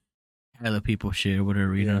give hella people shit or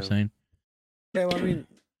whatever. You know what I'm Yeah. saying? Yeah, well, I mean,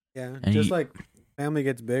 yeah, And just you- like family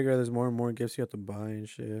gets bigger, there's more and more gifts you have to buy and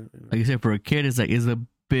shit. You know? Like you said, for a kid, it's a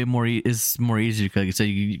bit more. It's more easier because, like I said,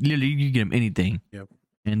 you literally you get them anything. Yep.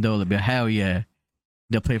 And they'll be hell yeah,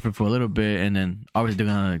 they'll play for a little bit, and then obviously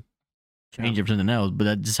they're gonna change it for something else. But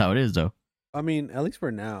that's just how it is, though. I mean, at least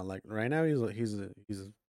for now, like right now, he's a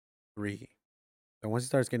 3. And once he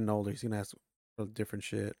starts getting older, he's gonna ask for different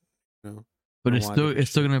shit. You know, But I it's want still different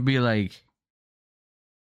shit. gonna be like,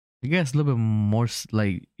 I guess a little bit more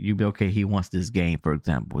like you'd be okay. He wants this game, for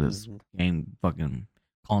example, this Mhm. game, fucking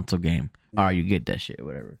console game. All right, you get that shit,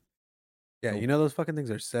 whatever. Yeah, you know those fucking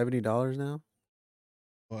things are $70 now.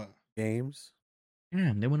 What? Games.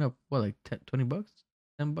 Damn, they went up what, like $20,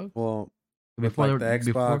 $10? Well, Before with like the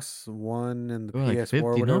they were- before- Xbox One and the they were like PS4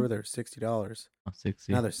 or 50, no? whatever, they're $60. Oh,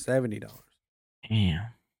 60. Now they're $70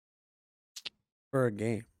 Damn. for a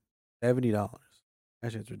game. $70.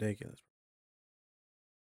 That shit's ridiculous.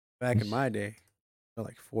 Back in my day, they're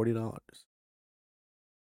like $40.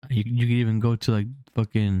 You could even go to like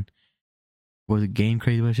fucking, what was it, Game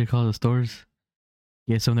Crazy, what shit called, the stores?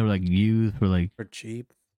 Get some that were like used for like For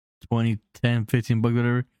cheap. 20, 10, 15 bucks,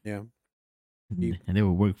 whatever. Yeah. And they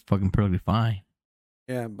would work fucking perfectly fine.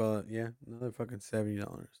 Yeah, but yeah, another fucking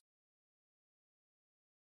 $70.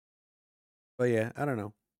 But yeah, I don't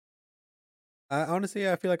know. I honestly,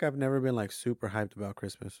 I feel like I've never been like super hyped about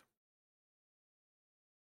Christmas.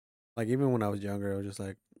 Like even when I was younger, I was just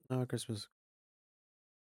like, "Oh, Christmas."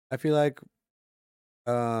 I feel like,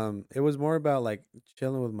 it was more about like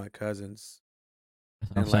chilling with my cousins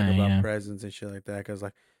That's what and I'm like saying, about yeah. presents and shit like that. Cause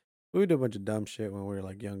like we would do a bunch of dumb shit when we were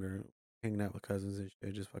like younger, hanging out with cousins and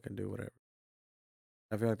shit, just fucking do whatever.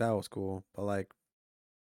 I feel like that was cool, but like,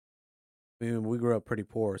 I mean, we grew up pretty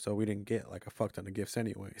poor, so we didn't get like a fuck ton of gifts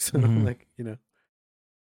anyway. So Mhm. like, you know,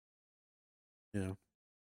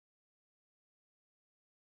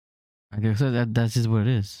 I guess that's just what it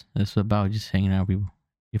is. It's about just hanging out with people,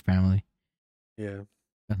 your family. yeah,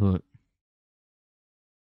 That's what.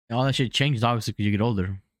 And all that shit changes obviously because you get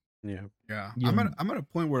older. yeah, Yeah. You- I'm at a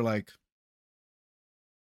point where like,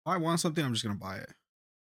 if I want something, I'm just gonna buy it.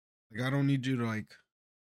 Like I don't need you to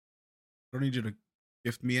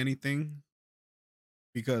gift me anything.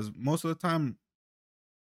 Because most of the time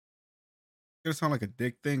it's gonna sound like a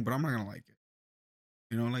dick thing, but I'm not gonna like it.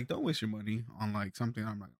 You know, like don't waste your money on like something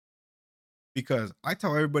I'm not, because I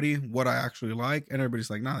tell everybody what I actually like, and everybody's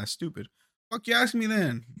like, nah, that's stupid. Fuck you ask me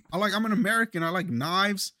then. I'm an American. I like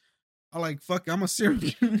knives. I'm a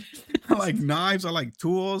Syrian. I like knives. I like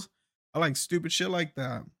tools. I like stupid shit like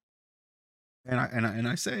that. And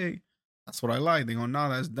I say, that's what I like. They go, nah,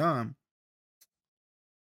 that's dumb.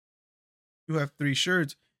 You have 3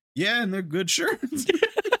 shirts. Yeah, and they're good shirts.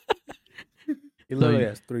 he literally you-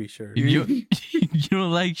 has 3 shirts. You you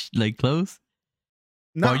don't like clothes?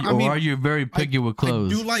 No, or are you very picky with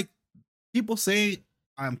clothes? I do like, people say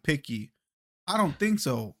I'm picky. I don't think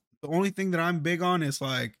so. The only thing that I'm big on is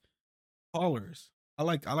like collars. I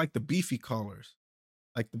like the beefy collars,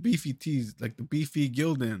 like the beefy tees, like the beefy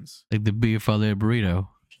Gildans. Like the beef father burrito.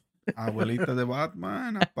 Abuelita de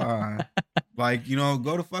Batman, apa. Like, you know,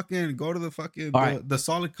 go to the fucking All right. the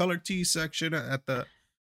solid color tee section at the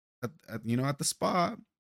at the spot,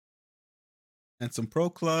 and some pro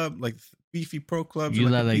club, like beefy pro clubs. You or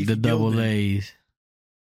like a the beefy double Gildan. A's.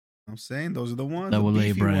 I'm saying those are the ones, Double the A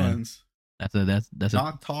beefy brand. ones. That's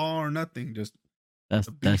Not tall or nothing, just that's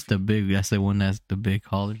the beefy. that's the one that's the big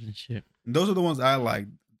collars and shit. those are the ones I like.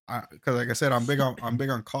 Because like I said, I'm big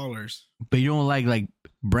on collars. But you don't like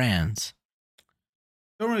brands.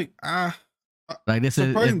 Don't really Like this is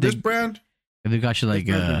surprising. if This they, brand. if they got you like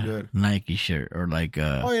brands are a good. Nike shirt or like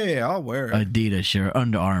a Oh yeah, I'll wear it. Adidas shirt,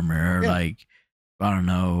 Under Armour, or Yeah. like I don't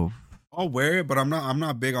know. I'll wear it, but I'm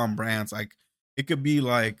not big on brands. Like it could be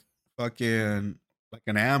like fucking like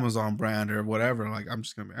an Amazon brand or whatever. Like I'm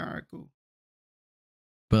just gonna be all right, cool.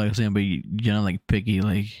 But like I'm saying, but you're not like picky,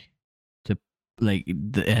 like to like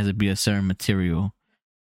it has to be a certain material.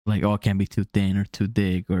 Like it can't be too thin or too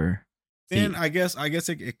thick or. Thin, I guess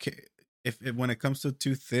if when it comes to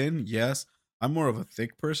too thin, yes, I'm more of a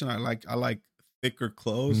thick person. I like thicker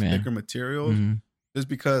clothes, Yeah. thicker materials, Mhm. just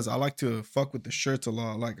because I like to fuck with the shirts a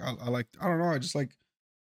lot. Like I like I don't know, I just like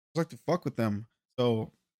to fuck with them.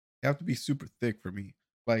 So they have to be super thick for me.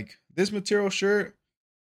 Like this material shirt,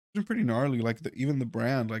 it's pretty gnarly. Like even the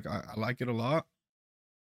brand, like I like it a lot.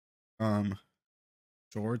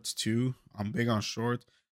 Shorts too. I'm big on shorts.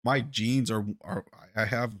 My jeans are I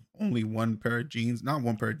have only one pair of jeans, not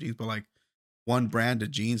one pair of jeans, but like one brand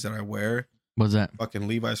of jeans that I wear. What's that? Fucking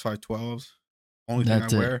Levi's 512s. Only thing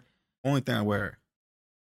That's I it. wear. Only thing I wear.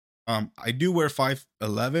 I do wear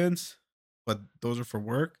 511s, but those are for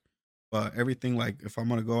work. But everything, like if I'm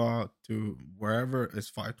gonna go out to wherever, it's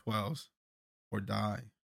 512s or die.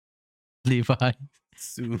 Levi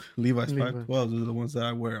So Levi's Levi. 512s are the ones that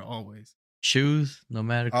I wear always. shoes, no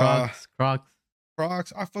matter Crocs.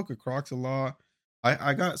 Crocs. I fuck with Crocs a lot.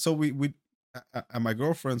 I got so we at my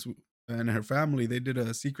girlfriend's and her family, they did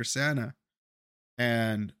a Secret Santa,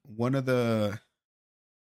 and one of her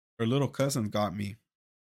little cousins got me,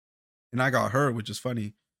 and I got her, which is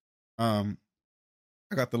funny.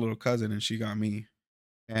 I got the little cousin and she got me,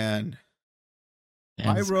 and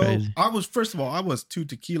I That's wrote. crazy. I was first of all, I was 2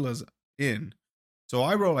 tequilas in, so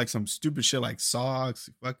I wrote like some stupid shit like socks,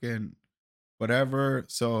 fucking whatever.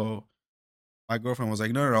 So my girlfriend was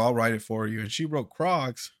like, no, I'll write it for you. And she wrote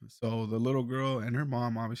Crocs. So the little girl and her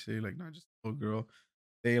mom, obviously, like not just the little girl,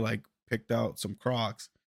 they like picked out some Crocs.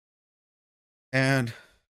 And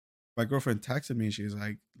my girlfriend texted me and she's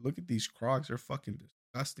like, look at these Crocs. They're fucking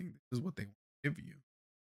disgusting. This is what they give you.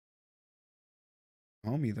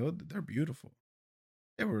 Homie, though, they're beautiful.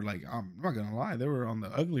 They were like, I'm not gonna lie, they were on the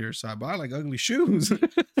uglier side, but I like ugly shoes. So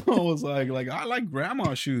I was like I like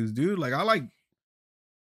grandma shoes, dude. Like I like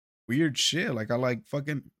weird shit. Like I like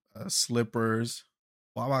fucking slippers,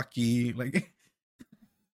 wawaki. Like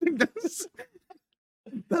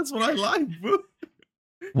that's what I like, bro.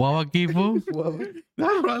 Wawakifu?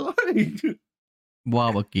 That's what I like.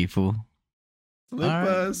 Wawakifu.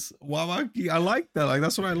 Slippers, wawaki. I like that. Like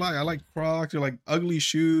that's what I like. I like Crocs. They're like ugly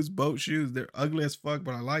shoes, boat shoes. They're ugly as fuck,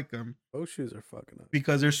 but I like them Those shoes are fucking up.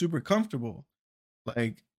 because they're super comfortable.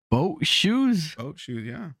 Like Boat shoes? boat shoes,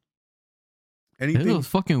 yeah. There's Anything. those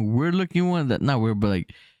fucking weird looking one that not weird, but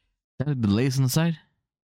like the lace on the side?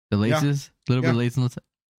 The Yeah. laces? Little bit Yeah. of lace on the side.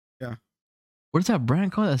 Yeah. What's that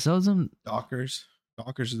brand called that sells them? Dockers.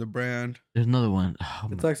 Dockers is the brand. There's another one. Oh,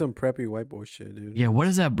 It's like some preppy white boy shit, dude. yeah, what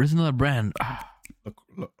is that? There's another brand.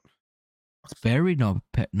 Look. Sperry? No,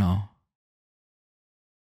 no.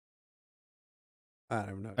 I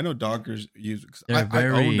don't know. I know Dockers use. They're I owned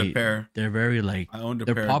a very- pair. They're very like I owned a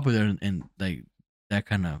they're pair. popular in like that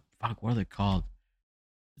kind of fuck. What are they called?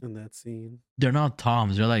 In that scene. They're not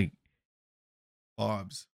Toms. They're like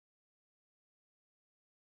Bobs.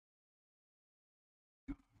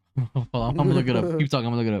 hold on, I'm gonna look it up. Keep talking.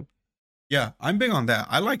 I'm gonna look it up. Yeah, I'm big on that.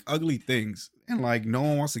 I like ugly things, and like no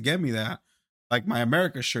one wants to get me that. Like my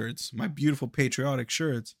America shirts, my beautiful patriotic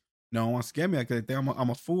shirts. No one wants to get me that because they think I'm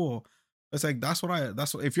a fool. It's like that's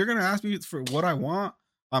what. If you're gonna ask me for what I want,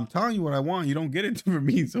 I'm telling you what I want. You don't get it for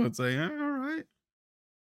me, so it's like all right.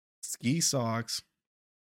 Ski socks,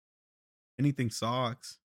 anything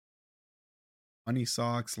socks, funny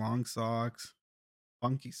socks, long socks,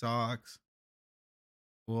 funky socks,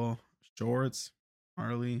 cool shorts,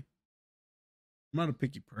 Harley. I'm not a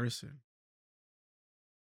picky person.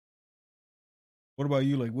 What about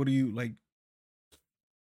you? Like, what do you like?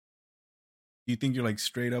 Do you think you're like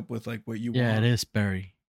straight up with like what you Yeah, want? it is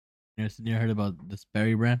Sperry. You heard about the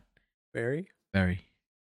Sperry brand? Barry? Very.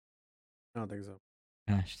 I don't think so.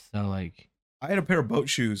 And I sell like I had a pair of boat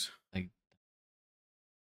shoes. Like-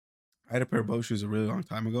 I had a pair of boat shoes a really long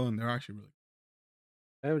time ago, and they're actually really.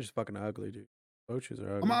 They were just fucking ugly, dude. Boat shoes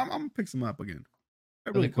are I'm, ugly. I'm, I'm gonna pick some up again.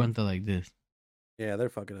 They're really really cool. cuenta like this. Yeah, they're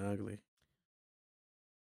fucking ugly.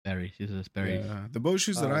 Berries. This is berries. Yeah, the boat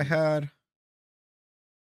shoes that I had,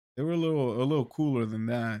 they were a little cooler than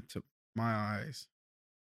that to my eyes.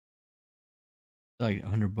 Like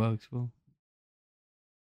 $100, fool.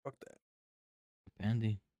 Fuck that.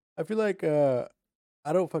 Pandy. I feel like I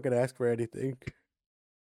don't fucking ask for anything.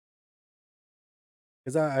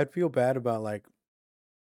 Cause I'd feel bad about like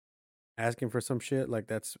asking for some shit like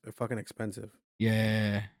that's fucking expensive,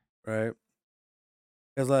 Yeah. right?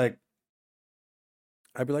 Cause like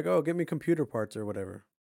I'd be like, oh, give me computer parts or whatever,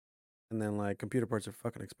 and then like computer parts are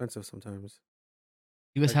fucking expensive sometimes.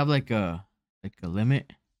 You guys Like- have like a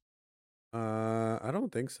limit? I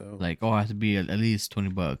don't think so. Like, oh, it has to be at least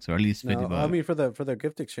 $20 or at least $50. no, I mean for the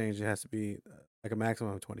gift exchange, it has to be like a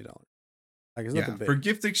maximum of $20. Like it's Yeah, nothing big. for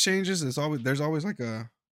gift exchanges, there's always like a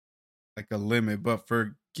limit, but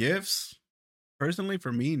for gifts, personally,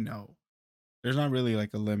 for me, no, there's not really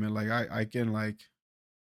like a limit. Like I can like,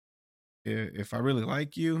 if I really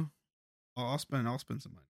like you, I'll spend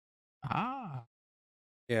some money. Ah.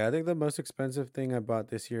 Yeah, I think the most expensive thing I bought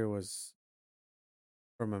this year was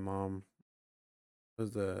for my mom.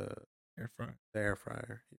 Was the Air fryer. air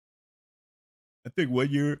fryer, I think one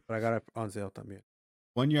year but I got it on sale también.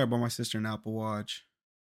 I bought my sister an Apple Watch,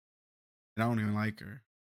 and I don't even like her.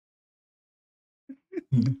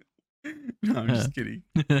 No, I'm just kidding.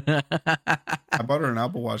 I bought her an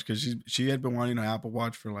Apple Watch because she had been wanting an Apple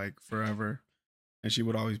Watch for like forever, and she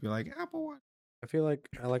would always be like, Apple Watch. I feel like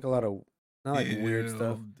I like a lot of not like weird Ew.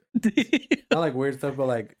 stuff, not like weird stuff, but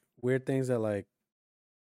like weird things that like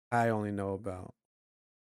I only know about,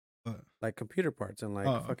 But like computer parts and like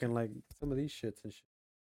Oh, fucking like some of these shits and shit.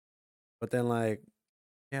 But then like,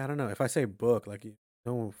 yeah, I don't know. If I say book, like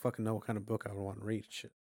no one fucking know what kind of book I would want to read, and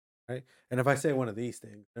shit, right? And if I say one of these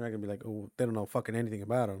things, they're not gonna be like, oh, they don't know fucking anything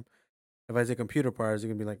about them. If I say computer parts,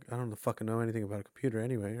 you're gonna be like, I don't fucking know anything about a computer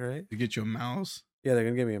anyway, right? to get you a mouse, Yeah, they're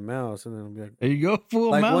gonna give me a mouse, and then I'll be like, There you go,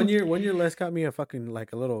 fool. like mouse. one year, Les got me a fucking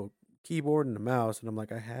like a little keyboard and a mouse, and I'm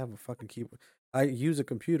like, I have a fucking keyboard. I use a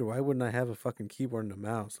computer. Why wouldn't I have a fucking keyboard and a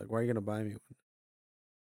mouse? Like, why are you gonna buy me one?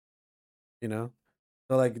 You know,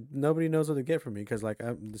 so like nobody knows what to get from me because like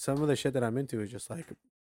some of the shit that I'm into is just like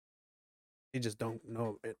they just don't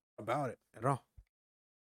know it about it at all.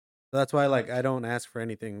 So that's why like I don't ask for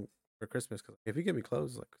anything for Christmas because if you give me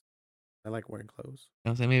clothes, like I like wearing clothes. You know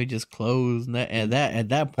what I'm saying? Maybe just clothes. At that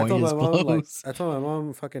I point, told my just mom, like, clothes. I told my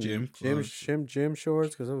mom fucking Gym gym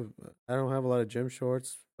shorts because I don't have a lot of gym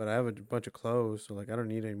shorts, but I have a bunch of clothes, so like I don't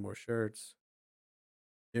need any more shirts.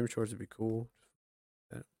 Gym shorts would be cool.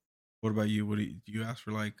 what about you? What do you ask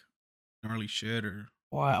for? Like gnarly shit or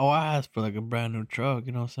I asked for like a brand new truck.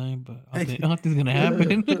 You know what I'm saying? But I don't think it's gonna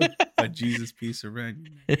happen. a Jesus piece of rent?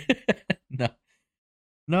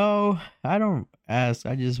 No, I don't ask.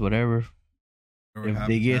 I just whatever. Or If happens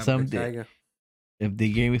they to get happen. something- Tiger. If they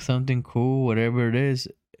gave me something cool, whatever it is,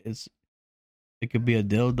 it could be a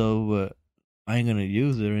dildo, but I ain't gonna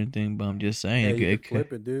use it or anything. But I'm just saying, Yeah, it, you it could could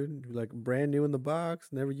flip it, dude. Like brand new in the box,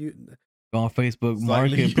 never you. go on Facebook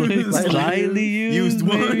Slightly Marketplace, used. slightly used,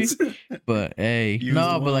 maybe. ones. But hey, Used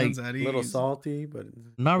no, but like ones at A little ease. salty, but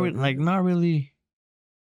not but really, like not really.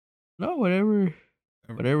 No, whatever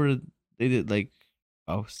they did, like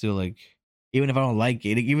I'll still like, even if I don't like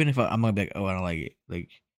it, even if I'm gonna be like, oh, I don't like it, like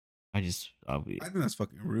I'll be I think that's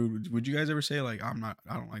fucking rude. Would you guys ever say like I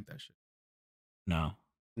don't like that shit? no.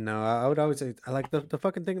 No, I would always say I like the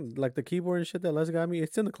fucking thing, like the keyboard and shit that Les got me.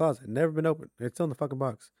 It's in the closet, never been opened. It's still in the fucking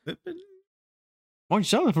box. Why don't you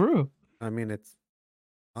sell it for real? I mean,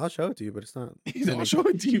 I'll show it to you, but it's not. I'll show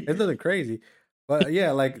it to you. It's nothing crazy, but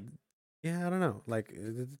yeah, like, yeah, I don't know, like,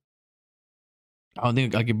 I don't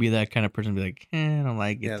think I could be that kind of person. Be like, I don't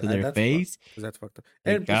like it Yeah, to their that's face. cause that's fucked up,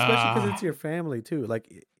 Like, and especially because it's ah. your family too.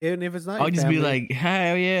 Like, and if it's not, I'll your just family, be like,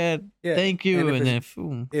 hell yeah, yeah, thank you, and if and then it's-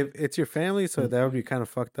 boom. if it's your family, so that would be kind of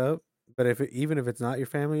fucked up. But even if it's not your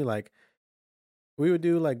family, like, we would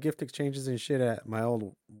do like gift exchanges and shit at my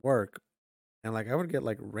old work, and like I would get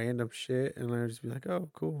like random shit, and I would just be like, oh,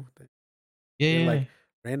 cool, Yeah, like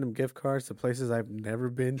random gift cards to places I've never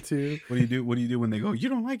been to. What do you do? What do you do when they go? You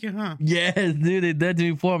don't like it, huh? yes, dude, they did that to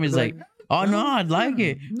me before me. It's like, oh no, I'd like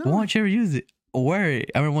it. no. Why don't you ever use it or wear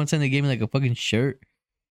it? I remember one time they gave me like a fucking shirt,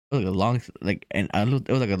 it was like a long, like, and it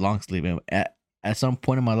was like a long sleeve. And at some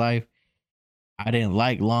point in my life, I didn't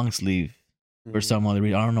like long sleeve for Mhm. some other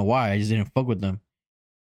reason. I don't know why. I just didn't fuck with them.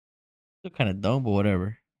 Still kind of dumb, but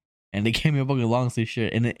whatever. and they gave me a fucking long sleeve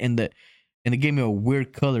shirt, and they gave me a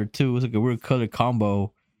weird color too. It was like a weird color combo.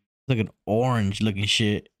 It's like an orange looking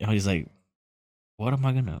shit. And I was like, what am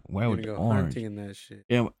I gonna wear You're with gonna the go orange? hunting and that shit.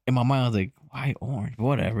 Yeah, in my mind I was like, why orange?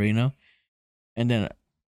 Whatever, you know. And then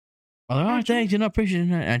I was like, oh, thanks, I appreciate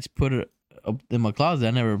it. I just put it up in my closet.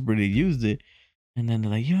 I never really used it. And then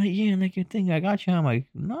they're like, yeah, like your thing, I got you. I'm like,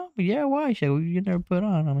 no, but yeah, why? She's like, well, you never put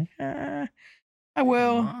on. I'm like, I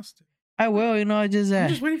will. Lost it. I will, you know, I just, I'm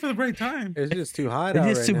just waiting for the right time. It's just too hot. it's out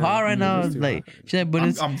just right too now. hot right now. It's too Like, hot. she said,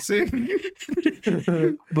 but I'm sick.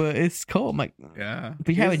 but it's cold. I'm like, Yeah.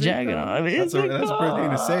 but you have a Is it jacket though? on. I mean, That's it's a that's a pretty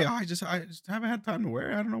thing to say. cold. I just haven't had time to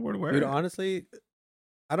wear it. I don't know where to wear Dude, it. honestly,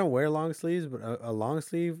 I don't wear long sleeves, but a long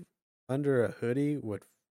sleeve under a hoodie would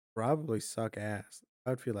probably suck ass.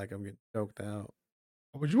 I'd feel like I'm getting choked out.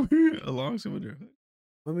 Would you wear a long sleeve with your hood?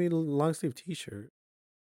 I mean, long sleeve t-shirt.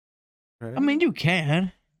 Right? I mean, you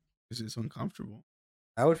can. It's just uncomfortable.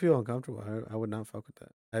 I would feel uncomfortable. I would not fuck with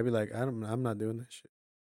that. I'd be like, I'm not doing that shit.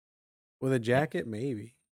 With a jacket,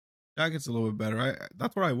 maybe. Jacket's a little bit better.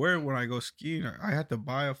 That's what I wear when I go skiing. I had to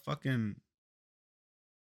buy a fucking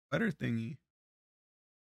sweater thingy.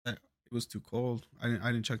 It was too cold. I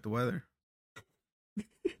didn't check the weather.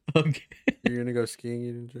 Okay. You're gonna go skiing.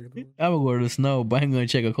 You didn't check the weather? I'm gonna go to the snow, but I ain't gonna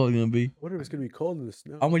check how cold it's gonna be. What if it's gonna be cold in the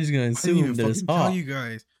snow? I'm just gonna I didn't assume even that it's fucking tell hot. you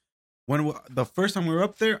guys. The first time we were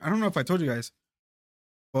up there, I don't know if I told you guys,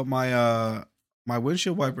 but my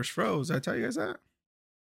windshield wipers froze. Did I tell you guys that?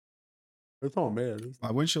 It's all man.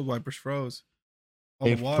 My windshield wipers froze. All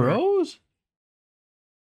It the water. froze?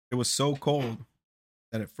 It was so cold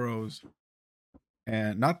that it froze.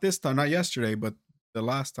 And not this time, not yesterday, but the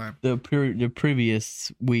last time. The previous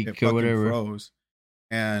It week or fucking whatever. froze.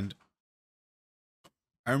 And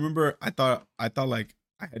I remember I thought like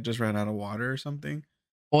I had just ran out of water or something.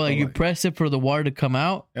 Or like So, you like- press it for the water to come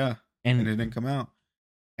out, Yeah. And and it didn't come out.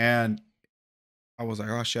 And I was like,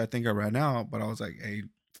 oh shit, I think I ran out. But I was like, hey,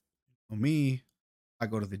 for me, I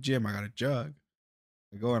go to the gym, I got a jug.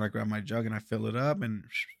 I go and I grab my jug and I fill it up and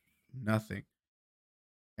nothing.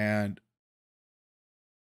 And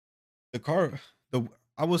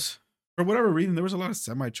I was, for whatever reason, there was a lot of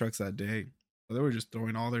semi trucks that day. So they were just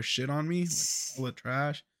throwing all their shit on me, like all the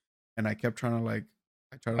trash. And I kept trying to Wipe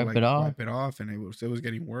it off? wipe it off, and it was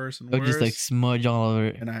getting worse and it would worse. just like smudge all over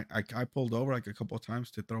it. And I pulled over like a couple of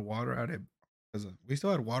times to throw water at it because we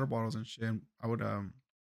still had water bottles and shit. And I would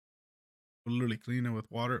literally clean it with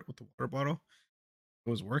the water bottle. It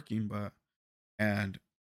was working, and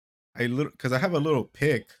I because I have a little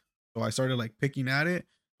pick, so I started like picking at it.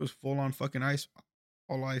 It was full on fucking ice,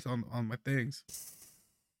 all ice on my things.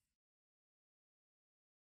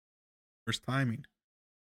 First timing,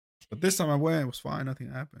 but this time I went, it was fine. Nothing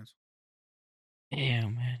happens.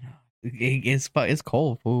 Damn, man. It's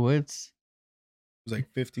cold, fool. It's It was like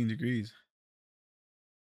 15 degrees.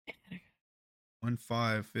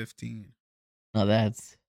 15. no,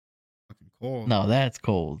 that's Fucking cold. that's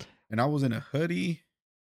cold. And I was in a hoodie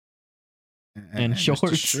And just a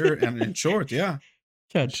shorts. shirt and shorts, yeah,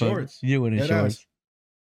 Shut Shorts. You in Dead shorts. ass.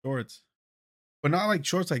 Shorts, but not like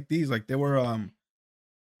shorts like these. Like they were,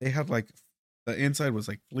 they had like the inside was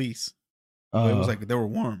like fleece. So it was like they were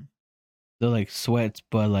warm. they're like sweats,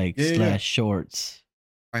 but like Yeah, yeah, slash yeah. shorts.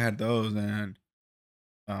 I had those, and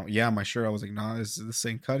yeah, my shirt. I was like, nah, this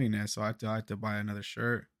ain't cutting it. So I had to buy another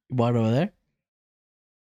shirt. You bought it over there?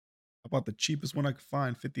 I bought the cheapest one I could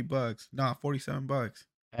find, $50. Nah, $47.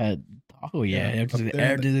 Oh yeah, Yeah, up there in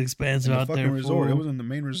everything's In expensive the out fucking there. resort. It fool. was in the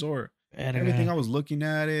main resort. Everything I was looking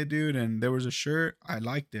at it, dude, and there was a shirt. I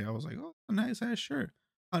liked it. I was like, oh, a nice ass shirt.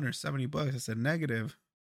 $170. I said negative.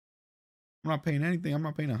 I'm not paying anything. I'm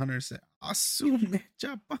not paying 100. Assume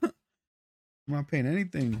chapa. I'm not paying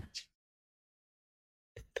anything.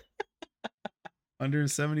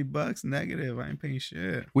 $170 negative. I ain't paying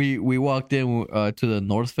shit. We walked in to the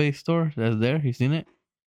North Face store that's there. You seen it?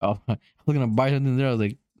 Oh, I was gonna buy something there. I was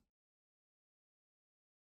like,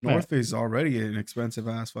 North Face is already an expensive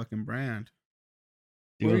ass fucking brand.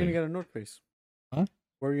 Where are you dude, gonna get a North Face? Huh?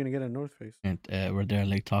 Where are you gonna get a North Face? and we're there in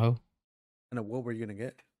Lake Tahoe. And what were you gonna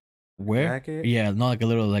get? Where? Jacket? Yeah, not like a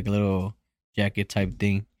little jacket type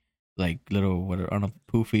thing, like little whatever, I don't know,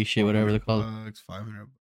 poofy shit, whatever they're called. It's $500.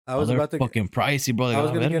 I was they're about to. fucking pricey, bro. Like, I was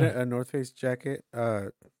oh, gonna get better. a North Face jacket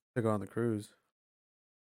to go on the cruise.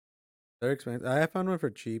 They're expensive. I found one for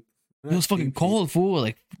cheap. It was fucking cold, fool.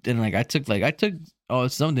 Like, and like I took oh,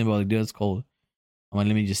 it's something about like, dude, it's cold. I'm like,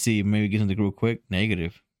 let me just see, maybe get something real quick.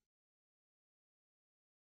 Negative.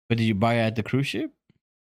 But did you buy it at the cruise ship?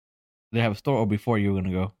 Did they have a store or before you were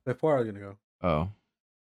gonna go? Before I was gonna go, Oh,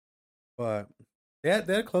 but they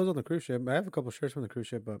had clothes on the cruise ship. I have a couple shirts from the cruise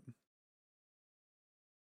ship, but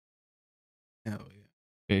Hell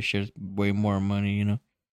yeah. It shares way more money, you know.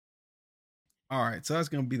 All right, so that's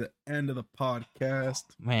gonna be the end of the podcast.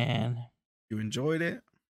 Man. You enjoyed it?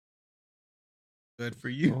 Good for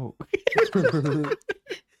you. Oh.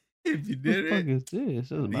 If you What the did fuck it, is this?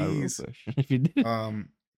 This is my real These- question. If you did,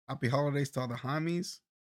 happy holidays to all the homies.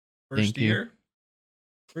 First Thank you. year,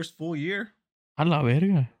 first full year. a la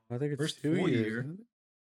verga. I think it's First 2 full years. year. isn't it?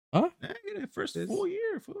 Huh? Yeah, get it, first It's- full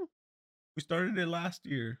year. Fool. We started it last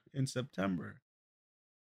year in September.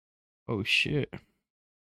 Oh shit. It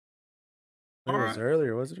was Alright.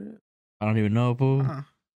 earlier, wasn't it? I don't even know, fool. Uh-huh.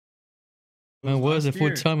 When was last it? Fool,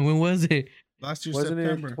 year. tell me, when was it? Last year, Wasn't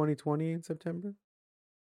September. it 2020 in September?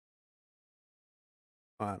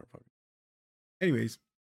 Oh, I don't fucking. Anyways,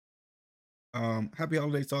 happy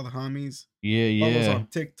holidays to all the homies. Yeah, Follow us yeah. on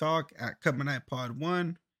TikTok at Come Night Pod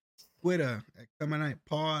 1, Twitter at Come Night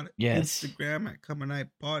Pod, Yes. Instagram at Come Night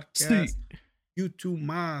Podcast, See. YouTube,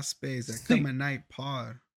 MySpace at See. Come Night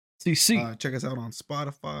Pod. See. Check us out on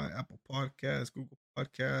Spotify, Apple Podcasts, Google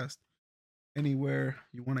Podcasts, anywhere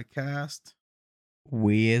you want to cast.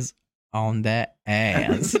 Whiz on that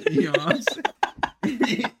ass. You know what I'm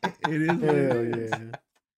saying? It is what it Hell is. yeah.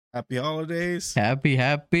 Happy holidays. Happy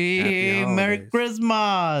Happy Merry holidays.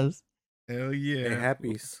 Christmas. Hell yeah. Hey,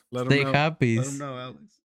 happies. Let 'em Stay know. happy Let them know, Alex.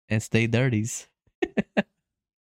 and stay dirties.